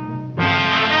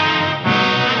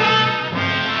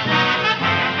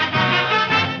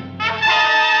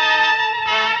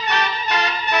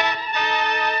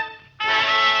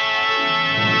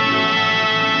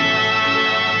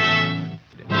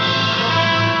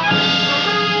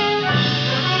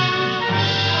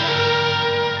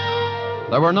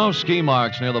 There were no ski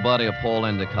marks near the body of Paul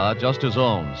Endicott, just his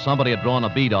own. Somebody had drawn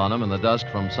a bead on him in the dust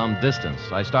from some distance.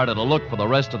 I started to look for the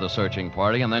rest of the searching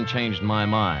party and then changed my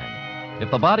mind.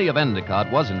 If the body of Endicott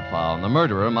wasn't found, the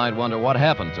murderer might wonder what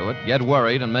happened to it, get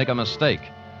worried, and make a mistake.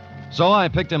 So I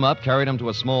picked him up, carried him to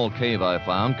a small cave I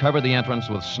found, covered the entrance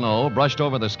with snow, brushed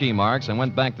over the ski marks, and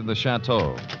went back to the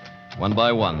chateau. One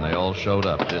by one, they all showed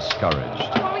up,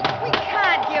 discouraged. Well, we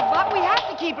can't give up. We have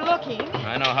to keep looking.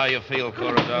 I know how you feel,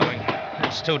 Cora, darling.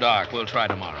 It's too dark. We'll try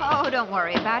tomorrow. Oh, don't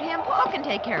worry about him. Paul can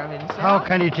take care of himself. How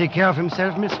can he take care of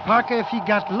himself, Miss Parker, if he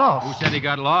got lost? Who said he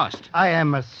got lost? I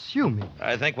am assuming.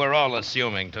 I think we're all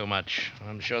assuming too much.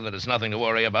 I'm sure that it's nothing to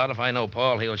worry about. If I know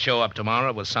Paul, he'll show up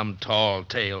tomorrow with some tall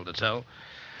tale to tell.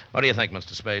 What do you think,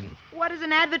 Mr. Spade? What does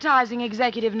an advertising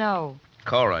executive know?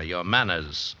 Cora, your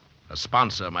manners. A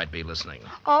sponsor might be listening.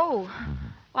 Oh,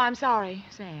 well, I'm sorry,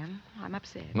 Sam. I'm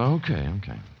upset. Okay.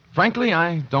 Frankly,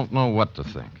 I don't know what to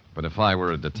think. But if I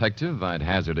were a detective, I'd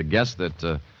hazard a guess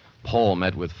that Paul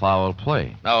met with foul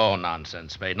play. Oh,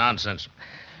 nonsense, Spade, nonsense.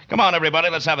 Come on, everybody,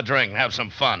 let's have a drink and have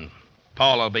some fun.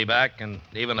 Paul will be back, and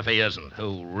even if he isn't,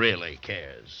 who really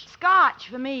cares? Scotch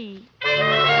for me.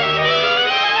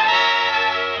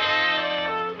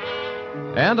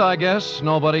 And I guess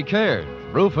nobody cared.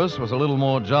 Rufus was a little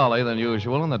more jolly than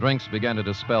usual, and the drinks began to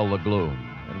dispel the gloom.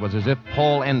 It was as if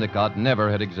Paul Endicott never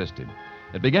had existed.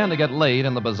 It began to get late,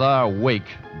 and the bizarre wake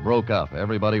broke up.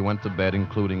 Everybody went to bed,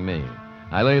 including me.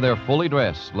 I lay there fully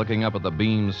dressed, looking up at the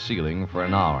beamed ceiling for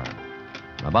an hour.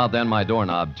 About then, my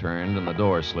doorknob turned, and the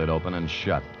door slid open and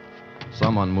shut.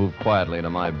 Someone moved quietly to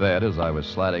my bed as I was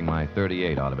sliding my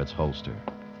 .38 out of its holster.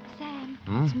 Sam,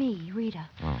 it's me, Rita.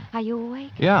 Oh. Are you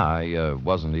awake? Yeah, I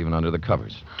wasn't even under the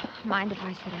covers. Mind if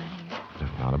I sit down here?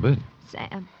 Not a bit.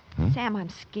 Sam, Sam, I'm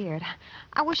scared.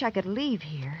 I wish I could leave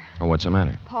here. Oh, what's the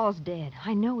matter? Paul's dead.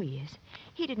 I know he is.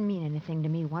 He didn't mean anything to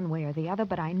me one way or the other,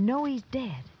 but I know he's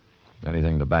dead.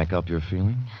 Anything to back up your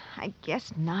feeling? I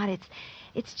guess not.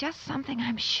 It's just something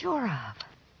I'm sure of.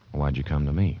 Why'd you come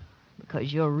to me?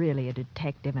 Because you're really a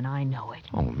detective, and I know it.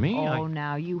 Oh, me? Oh,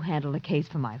 now, you handled a case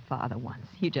for my father once.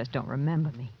 You just don't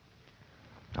remember me.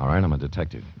 All right, I'm a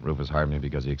detective. Rufus hired me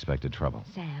because he expected trouble.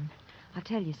 Sam, I'll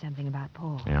tell you something about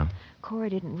Paul. Yeah? Cora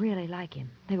didn't really like him.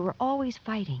 They were always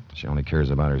fighting. She only cares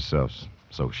about herself,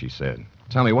 so she said.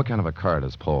 Tell me, what kind of a car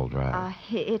does Paul drive?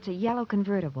 It's a yellow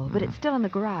convertible, but it's still in the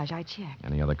garage. I checked.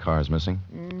 Any other cars missing?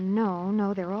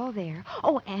 No, they're all there.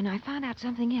 Oh, and I found out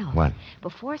something else. What?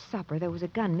 Before supper, there was a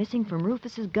gun missing from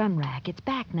Rufus's gun rack. It's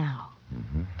back now.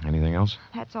 Mm-hmm. Anything else?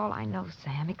 That's all I know,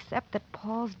 Sam, except that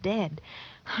Paul's dead.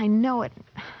 I know it.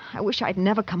 I wish I'd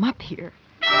never come up here.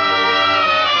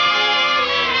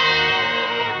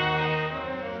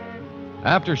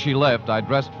 After she left, I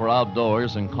dressed for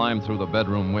outdoors and climbed through the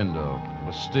bedroom window. It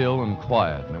was still and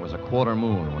quiet, and it was a quarter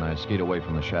moon when I skied away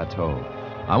from the chateau.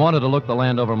 I wanted to look the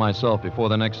land over myself before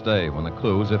the next day, when the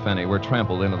clues, if any, were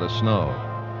trampled into the snow.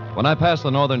 When I passed the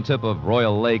northern tip of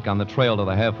Royal Lake on the trail to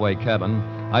the halfway cabin,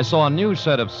 I saw a new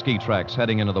set of ski tracks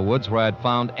heading into the woods where I'd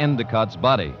found Endicott's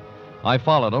body. I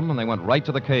followed them, and they went right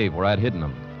to the cave where I'd hidden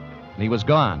him. And he was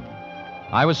gone.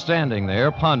 I was standing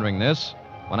there, pondering this,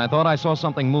 when I thought I saw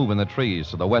something move in the trees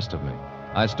to the west of me.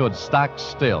 I stood stock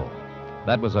still.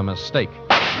 That was a mistake.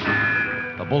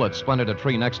 The bullet splintered a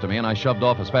tree next to me, and I shoved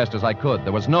off as fast as I could.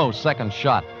 There was no second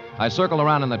shot. I circled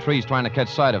around in the trees trying to catch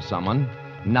sight of someone.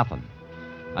 Nothing.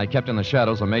 I kept in the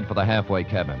shadows and made for the halfway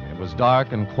cabin. It was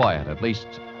dark and quiet, at least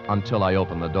until I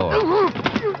opened the door.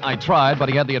 I tried, but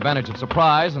he had the advantage of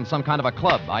surprise and some kind of a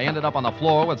club. I ended up on the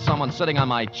floor with someone sitting on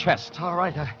my chest. All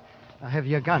right, I have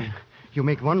your gun. You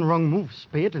make one wrong move,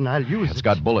 Spade, and I'll use it. It's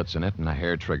got bullets in it and a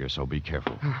hair trigger, so be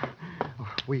careful.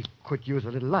 We could use a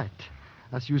little light.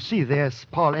 As you see, there's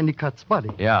Paul Endicott's body.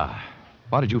 Yeah.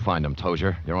 Why did you find him,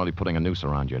 Tozier? You're only putting a noose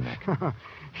around your neck.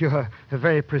 You're a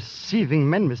very perceiving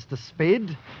man, Mr.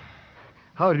 Spade.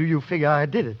 How do you figure I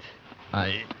did it?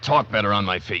 I talk better on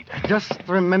my feet. Just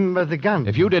remember the gun.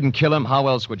 If you didn't kill him, how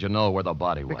else would you know where the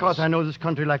body was? Because I know this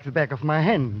country like the back of my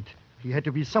hand. He had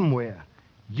to be somewhere.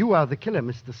 You are the killer,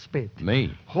 Mr. Spade.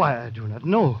 Me? Why, I do not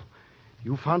know.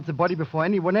 You found the body before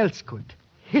anyone else could.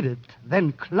 Hid it,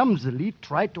 then clumsily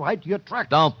tried to hide your tracks.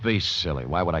 Don't be silly.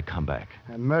 Why would I come back?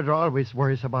 A murderer always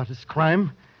worries about his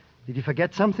crime. Did you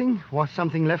forget something? Was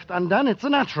something left undone? It's a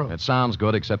natural. It sounds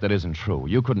good, except it isn't true.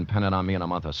 You couldn't pin it on me in a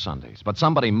month of Sundays, but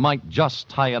somebody might just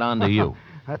tie it on to you.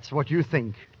 That's what you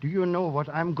think. Do you know what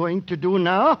I'm going to do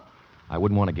now? I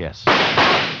wouldn't want to guess.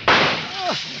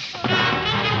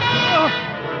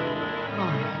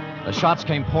 The shots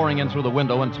came pouring in through the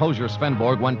window, and Tozier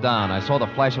Svenborg went down. I saw the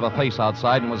flash of a face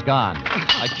outside and was gone.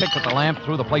 I kicked at the lamp,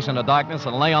 threw the place into darkness,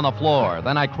 and lay on the floor.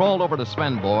 Then I crawled over to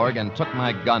Svenborg and took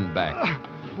my gun back.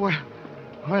 Well,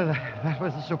 that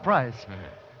was a surprise.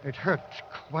 It hurt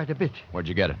quite a bit. Where'd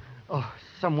you get it? Oh,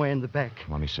 somewhere in the back.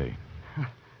 Let me see.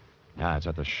 Yeah, it's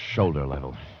at the shoulder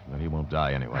level. But he won't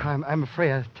die anyway. I'm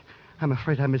afraid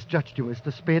I misjudged you,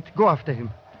 Mr. Spade. Go after him.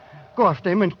 Go after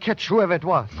him and catch whoever it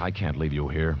was. I can't leave you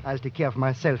here. I'll take care of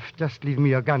myself. Just leave me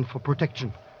your gun for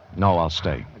protection. No, I'll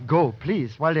stay. Go,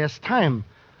 please, while there's time.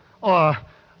 Or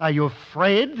are you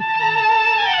afraid?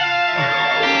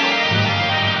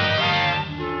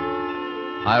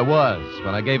 I was,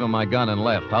 but I gave him my gun and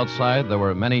left. Outside, there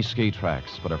were many ski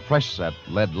tracks, but a fresh set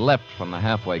led left from the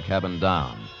halfway cabin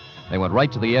down. They went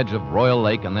right to the edge of Royal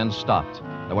Lake and then stopped.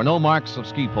 There were no marks of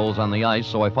ski poles on the ice,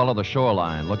 so I followed the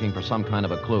shoreline, looking for some kind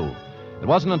of a clue. It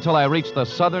wasn't until I reached the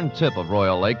southern tip of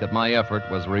Royal Lake that my effort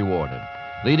was rewarded.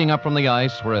 Leading up from the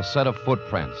ice were a set of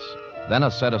footprints, then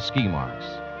a set of ski marks.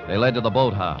 They led to the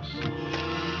boathouse.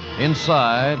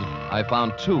 Inside, I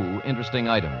found two interesting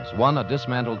items. One, a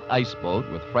dismantled ice boat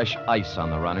with fresh ice on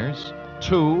the runners.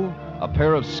 Two, a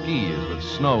pair of skis with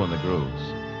snow in the grooves.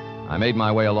 I made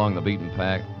my way along the beaten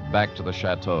path back to the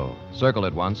chateau, circled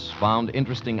it once, found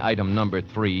interesting item number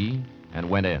 3, and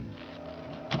went in.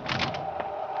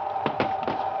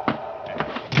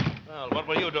 Well, what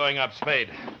were you doing up, Spade?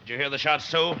 Did you hear the shots,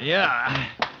 too? Yeah,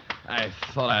 I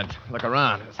thought I'd look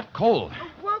around. It's cold.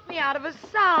 Woke me out of a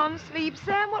sound sleep,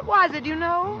 Sam. What was it, you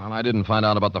know? Well, I didn't find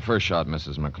out about the first shot,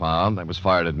 Mrs. McLeod. That was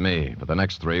fired at me. But the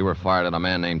next 3 were fired at a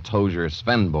man named Tozier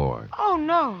Svenborg. Oh,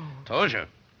 no. Tozier?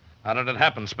 How did it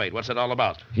happen, Spade? What's it all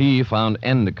about? He found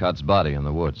Endicott's body in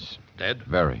the woods. Dead?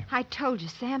 Very. I told you,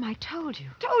 Sam. I told you.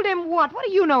 Told him what? What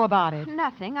do you know about it?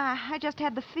 Nothing. I just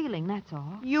had the feeling, that's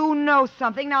all. You know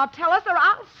something. Now tell us or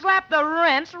I'll slap the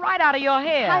rents right out of your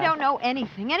hair. I don't know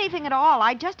anything at all.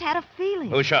 I just had a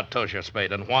feeling. Who shot Tozier,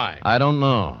 Spade, and why? I don't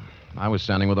know. I was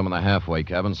standing with him in the halfway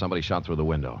cabin. Somebody shot through the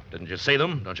window. Didn't you see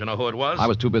them? Don't you know who it was? I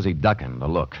was too busy ducking to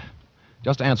look.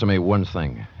 Just answer me one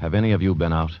thing. Have any of you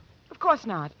been out? Of course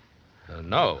not.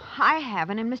 No. I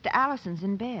haven't, and Mr. Allison's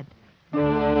in bed.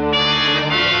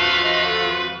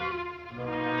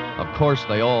 Of course,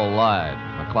 they all lied.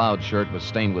 McLeod's shirt was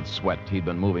stained with sweat. He'd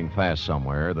been moving fast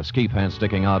somewhere. The ski pants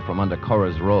sticking out from under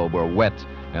Cora's robe were wet,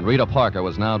 and Rita Parker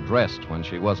was now dressed when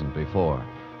she wasn't before.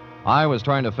 I was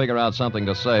trying to figure out something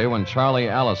to say when Charlie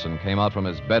Allison came out from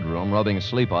his bedroom, rubbing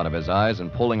sleep out of his eyes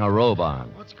and pulling a robe on.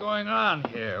 What's going on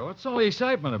here? What's all the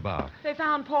excitement about? They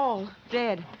found Paul,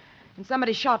 dead. And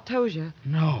somebody shot Tozier.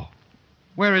 No.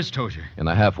 Where is Tozier? In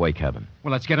the halfway cabin.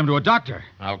 Well, let's get him to a doctor.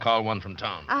 I'll call one from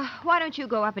town. Why don't you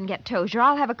go up and get Tozier?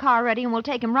 I'll have a car ready, and we'll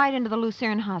take him right into the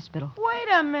Lucerne Hospital. Wait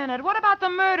a minute. What about the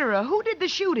murderer? Who did the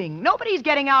shooting? Nobody's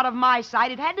getting out of my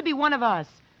sight. It had to be one of us.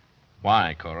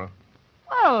 Why, Cora?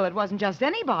 Well, it wasn't just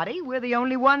anybody. We're the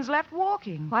only ones left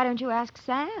walking. Why don't you ask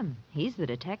Sam? He's the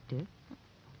detective.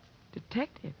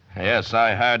 Detective? Yes,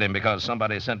 I hired him because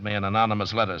somebody sent me an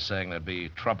anonymous letter saying there'd be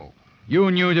trouble.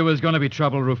 You knew there was going to be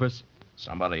trouble, Rufus.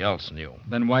 Somebody else knew.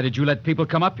 Then why did you let people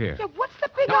come up here? Yeah, what's the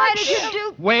big Why idea? did you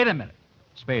do... Wait a minute.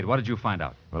 Spade, what did you find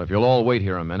out? Well, if you'll all wait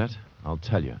here a minute, I'll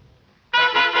tell you.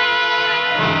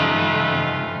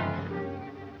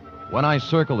 When I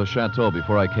circled the chateau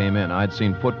before I came in, I'd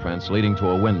seen footprints leading to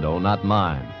a window, not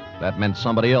mine. That meant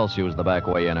somebody else used the back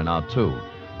way in and out, too.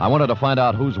 I wanted to find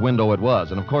out whose window it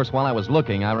was, and of course, while I was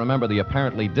looking, I remember the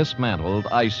apparently dismantled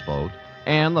ice boat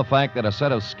and the fact that a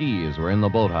set of skis were in the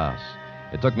boathouse.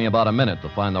 It took me about a minute to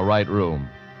find the right room,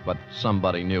 but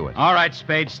somebody knew it. All right,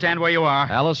 Spade, stand where you are.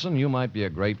 Allison, you might be a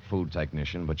great food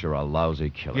technician, but you're a lousy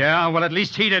killer. Yeah, well, at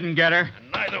least he didn't get her.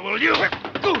 And neither will you.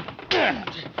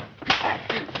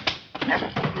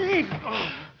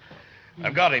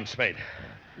 I've got him, Spade.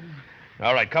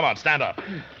 All right, come on, stand up.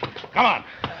 Come on.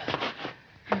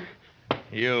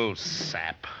 You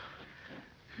sap.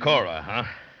 Cora, huh?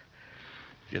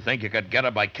 Do you think you could get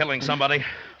her by killing somebody?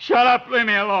 Shut up, leave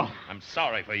me alone. I'm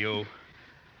sorry for you.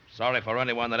 Sorry for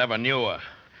anyone that ever knew her.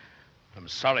 I'm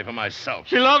sorry for myself.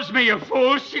 She loves me, you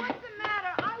fool. What's the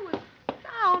matter? I was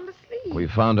sound asleep. We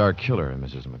found our killer,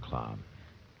 Mrs. McLeod.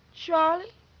 Charlie?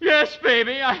 Yes,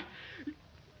 baby,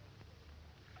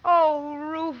 Oh,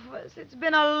 Rufus, it's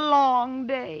been a long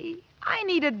day. I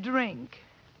need a drink.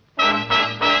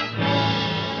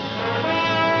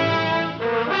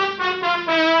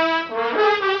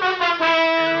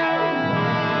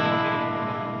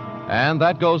 And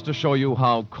that goes to show you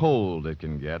how cold it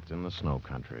can get in the snow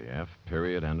country. F.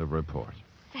 Period. End of report.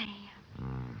 Sam,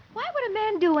 why would a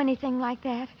man do anything like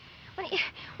that?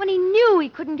 When he knew he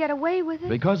couldn't get away with it?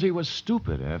 Because he was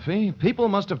stupid, Effie. People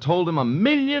must have told him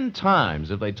 1,000,000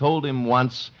 times if they told him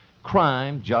once,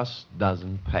 crime just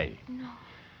doesn't pay. No.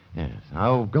 Yes.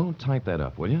 Now, go and type that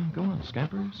up, will you? Go on,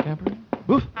 scamper, scamper.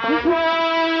 Woof.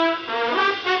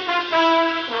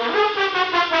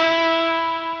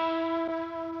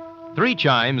 Three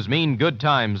chimes mean good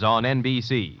times on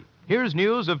NBC. Here's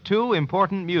news of two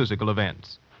important musical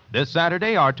events. This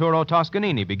Saturday, Arturo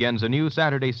Toscanini begins a new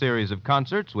Saturday series of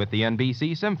concerts with the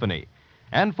NBC Symphony.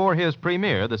 And for his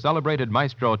premiere, the celebrated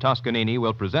maestro Toscanini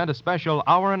will present a special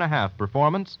hour-and-a-half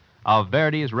performance of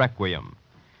Verdi's Requiem.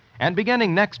 And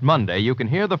beginning next Monday, you can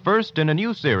hear the first in a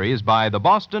new series by the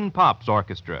Boston Pops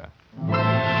Orchestra.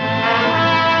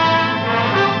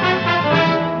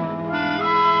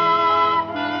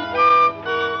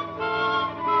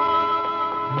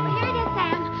 Here it is,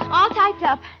 Sam. All typed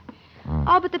up.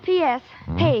 All but the P.S.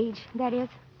 Page, that is.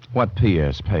 What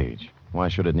P.S. page? Why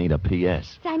should it need a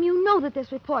P.S.? Sam, you know that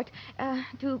this report,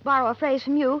 to borrow a phrase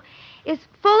from you, is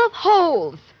full of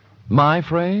holes. My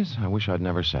phrase? I wish I'd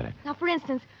never said it. Now, for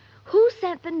instance, who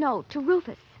sent the note to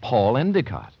Rufus? Paul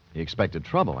Endicott. He expected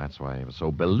trouble. That's why he was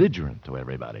so belligerent to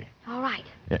everybody. All right.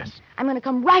 Yes. I'm going to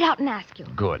come right out and ask you.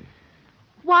 Good.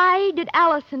 Why did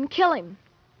Allison kill him?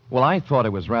 Well, I thought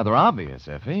it was rather obvious,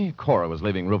 Effie. Cora was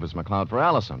leaving Rufus McCloud for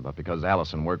Allison, but because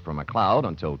Allison worked for McCloud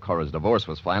until Cora's divorce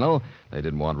was final, they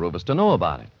didn't want Rufus to know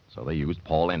about it. So they used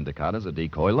Paul Endicott as a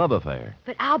decoy love affair.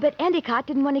 But I'll bet Endicott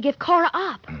didn't want to give Cora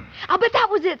up. I'll bet that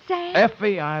was it, Sam.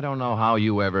 Effie, I don't know how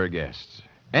you ever guessed.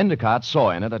 Endicott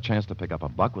saw in it a chance to pick up a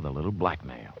buck with a little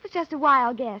blackmail. It was just a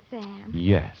wild guess, Sam.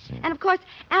 Yes. And, of course,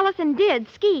 Allison did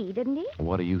ski, didn't he?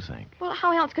 What do you think? Well,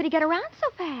 how else could he get around so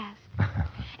fast?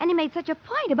 And he made such a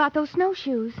point about those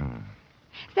snowshoes.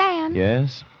 Sam?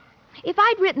 Yes? If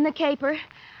I'd written the caper,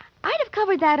 I'd have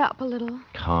covered that up a little.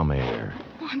 Come here.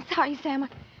 Oh, I'm sorry, Sam. I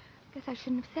guess I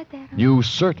shouldn't have said that. Huh? You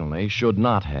certainly should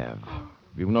not have.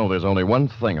 You know there's only one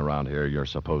thing around here you're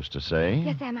supposed to say.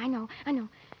 Yes, Sam, I know.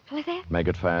 Shall I say it? Make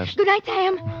it fast. Good night,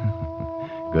 Sam.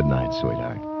 Good night,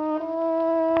 sweetheart.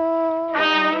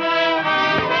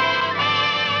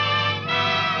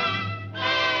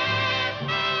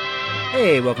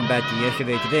 Hey, welcome back to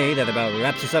Yesterday Today. That about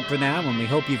wraps us up for now, and we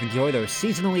hope you've enjoyed our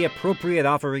seasonally appropriate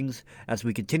offerings as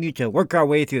we continue to work our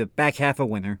way through the back half of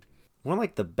winter. More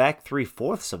like the back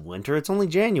 3/4 of winter. It's only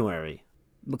January.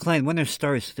 McLean, winter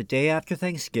starts the day after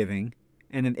Thanksgiving,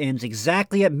 and it ends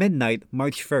exactly at midnight,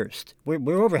 March 1st.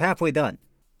 We're over halfway done.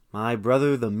 My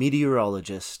brother, the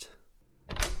meteorologist.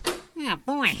 Oh,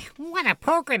 boy, what a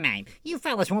poker night. You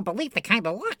fellas won't believe the kind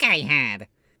of luck I had.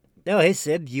 Oh, hey,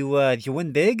 Sid, you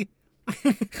win big?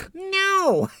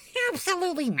 No,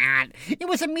 absolutely not. It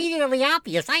was immediately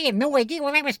obvious. I had no idea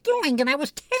what I was doing, and I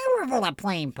was terrible at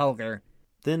playing poker.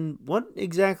 Then what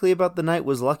exactly about the night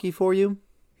was lucky for you?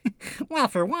 Well,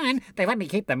 for one, they let me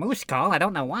keep the moose call. I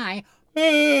don't know why.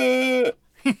 Man,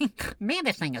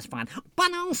 this thing is fun.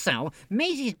 But also,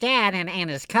 Maisie's dad and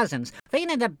his cousins, they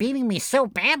ended up beating me so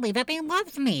badly that they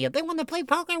loved me. They want to play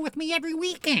poker with me every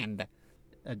weekend.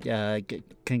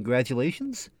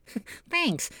 Congratulations?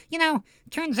 Thanks. You know,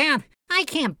 turns out I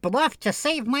can't bluff to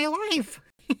save my life.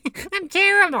 I'm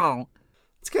terrible.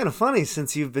 It's kind of funny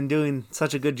since you've been doing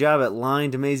such a good job at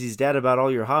lying to Maisie's dad about all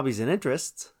your hobbies and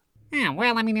interests. Yeah,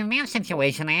 well, I mean, in that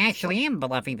situation, I actually am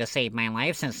bluffing to save my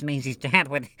life since Maisie's dad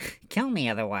would kill me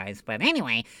otherwise. But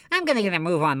anyway, I'm gonna get a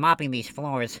move on mopping these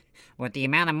floors. With the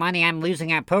amount of money I'm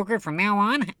losing at poker from now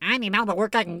on, I need all the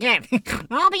work I can get.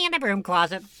 I'll be in the broom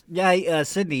closet. Yeah,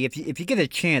 Sydney, if you get a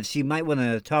chance, you might want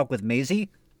to talk with Maisie.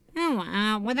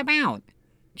 Oh, what about?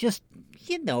 Just,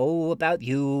 about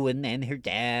you and her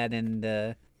dad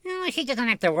and, Oh, she doesn't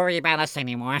have to worry about us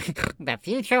anymore. The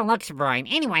future looks bright.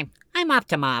 Anyway, I'm off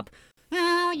to mop.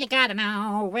 Oh, you gotta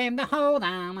know when to hold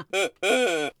 'em.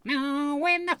 Know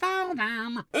when to fold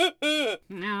 'em.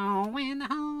 Know when to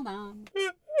hold 'em.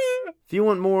 If you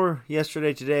want more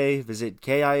Yesterday Today, visit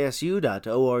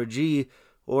KISU.org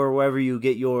or wherever you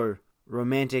get your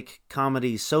romantic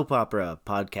comedy soap opera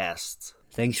podcasts.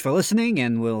 Thanks for listening,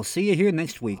 and we'll see you here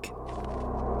next week.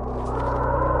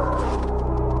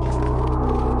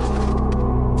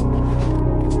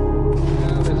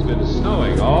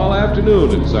 Snowing all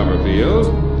afternoon in Summerfield,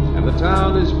 and the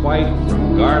town is white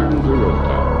from garden to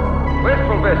rooftop.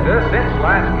 Wistful Vista, since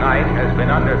last night, has been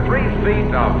under 3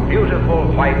 feet of beautiful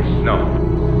white snow.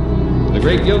 The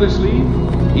great Gildersleeve,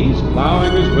 he's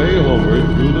plowing his way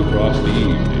homeward through the frosty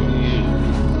evening.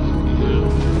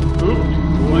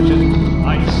 Watch it.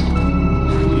 Ice.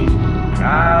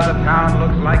 The town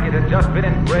looks like it had just been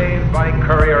engraved by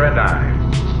Currier and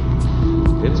Ives.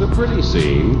 It's a pretty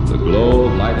scene, the glow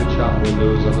of lighted shop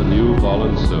windows on the new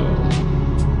fallen snow.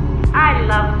 I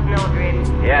love snowdrifts.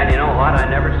 Yeah, and you know what? I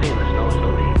never seen the snow so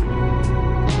deep.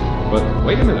 But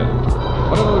wait a minute.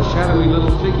 What are those shadowy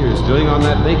little figures doing on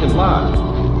that vacant lot?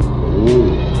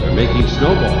 Oh, they're making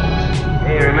snowballs.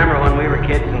 Hey, remember when we were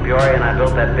kids in Peoria and I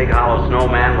built that big hollow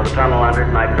snowman with a tunnel under it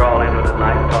and I'd crawl into it at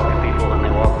night and talk to people when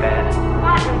they walked past?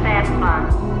 Wasn't that fun?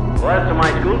 Well, that's till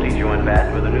my school teacher went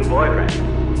past with a new boyfriend.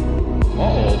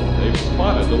 Uh-oh, they've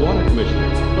spotted the water commissioner.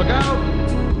 Look out!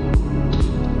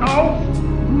 Ow!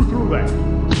 Who threw that?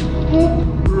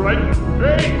 Oop! Right.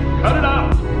 Hey, cut it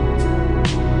out!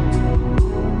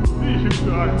 These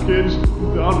darn kids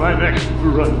down my neck.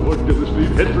 Run for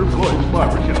Gildersleeve, head for Floyd's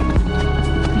barbershop.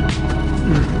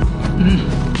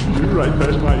 You're right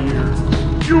past my ear.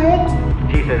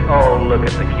 She says, oh, look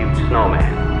at the cute snowman.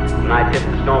 And I tip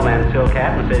the snowman silk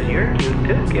hat and says, you're cute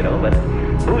too, kiddo, but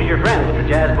who's your friend with the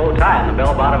jazz bow tie and the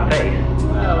bell-bottom face?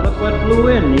 Well, look what flew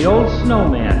in, the old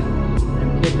snowman.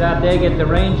 Them kids out there get the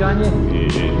range on you?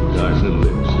 Yeah, darn little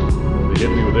lips. They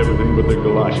hit me with everything but their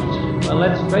galoshes. Well,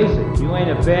 let's face it, you ain't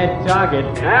a bad target.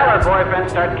 Well, her boyfriend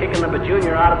started kicking the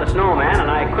bajunior out of the snowman, and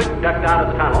I quick ducked out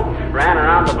of the tunnel, ran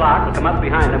around the block, and come up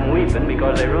behind him weeping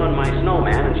because they ruined my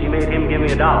snowman, and she made him give me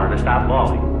 $1 to stop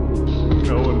bawling.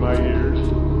 Snow in my ears.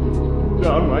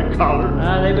 Down my collar.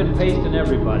 They've been pasting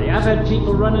everybody. I've had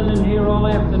people running in here all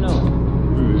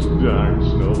afternoon. This darn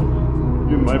snow.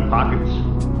 In my pockets.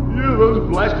 Yeah, those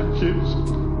blasted kids.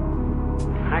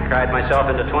 I cried myself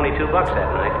into $22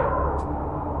 that night.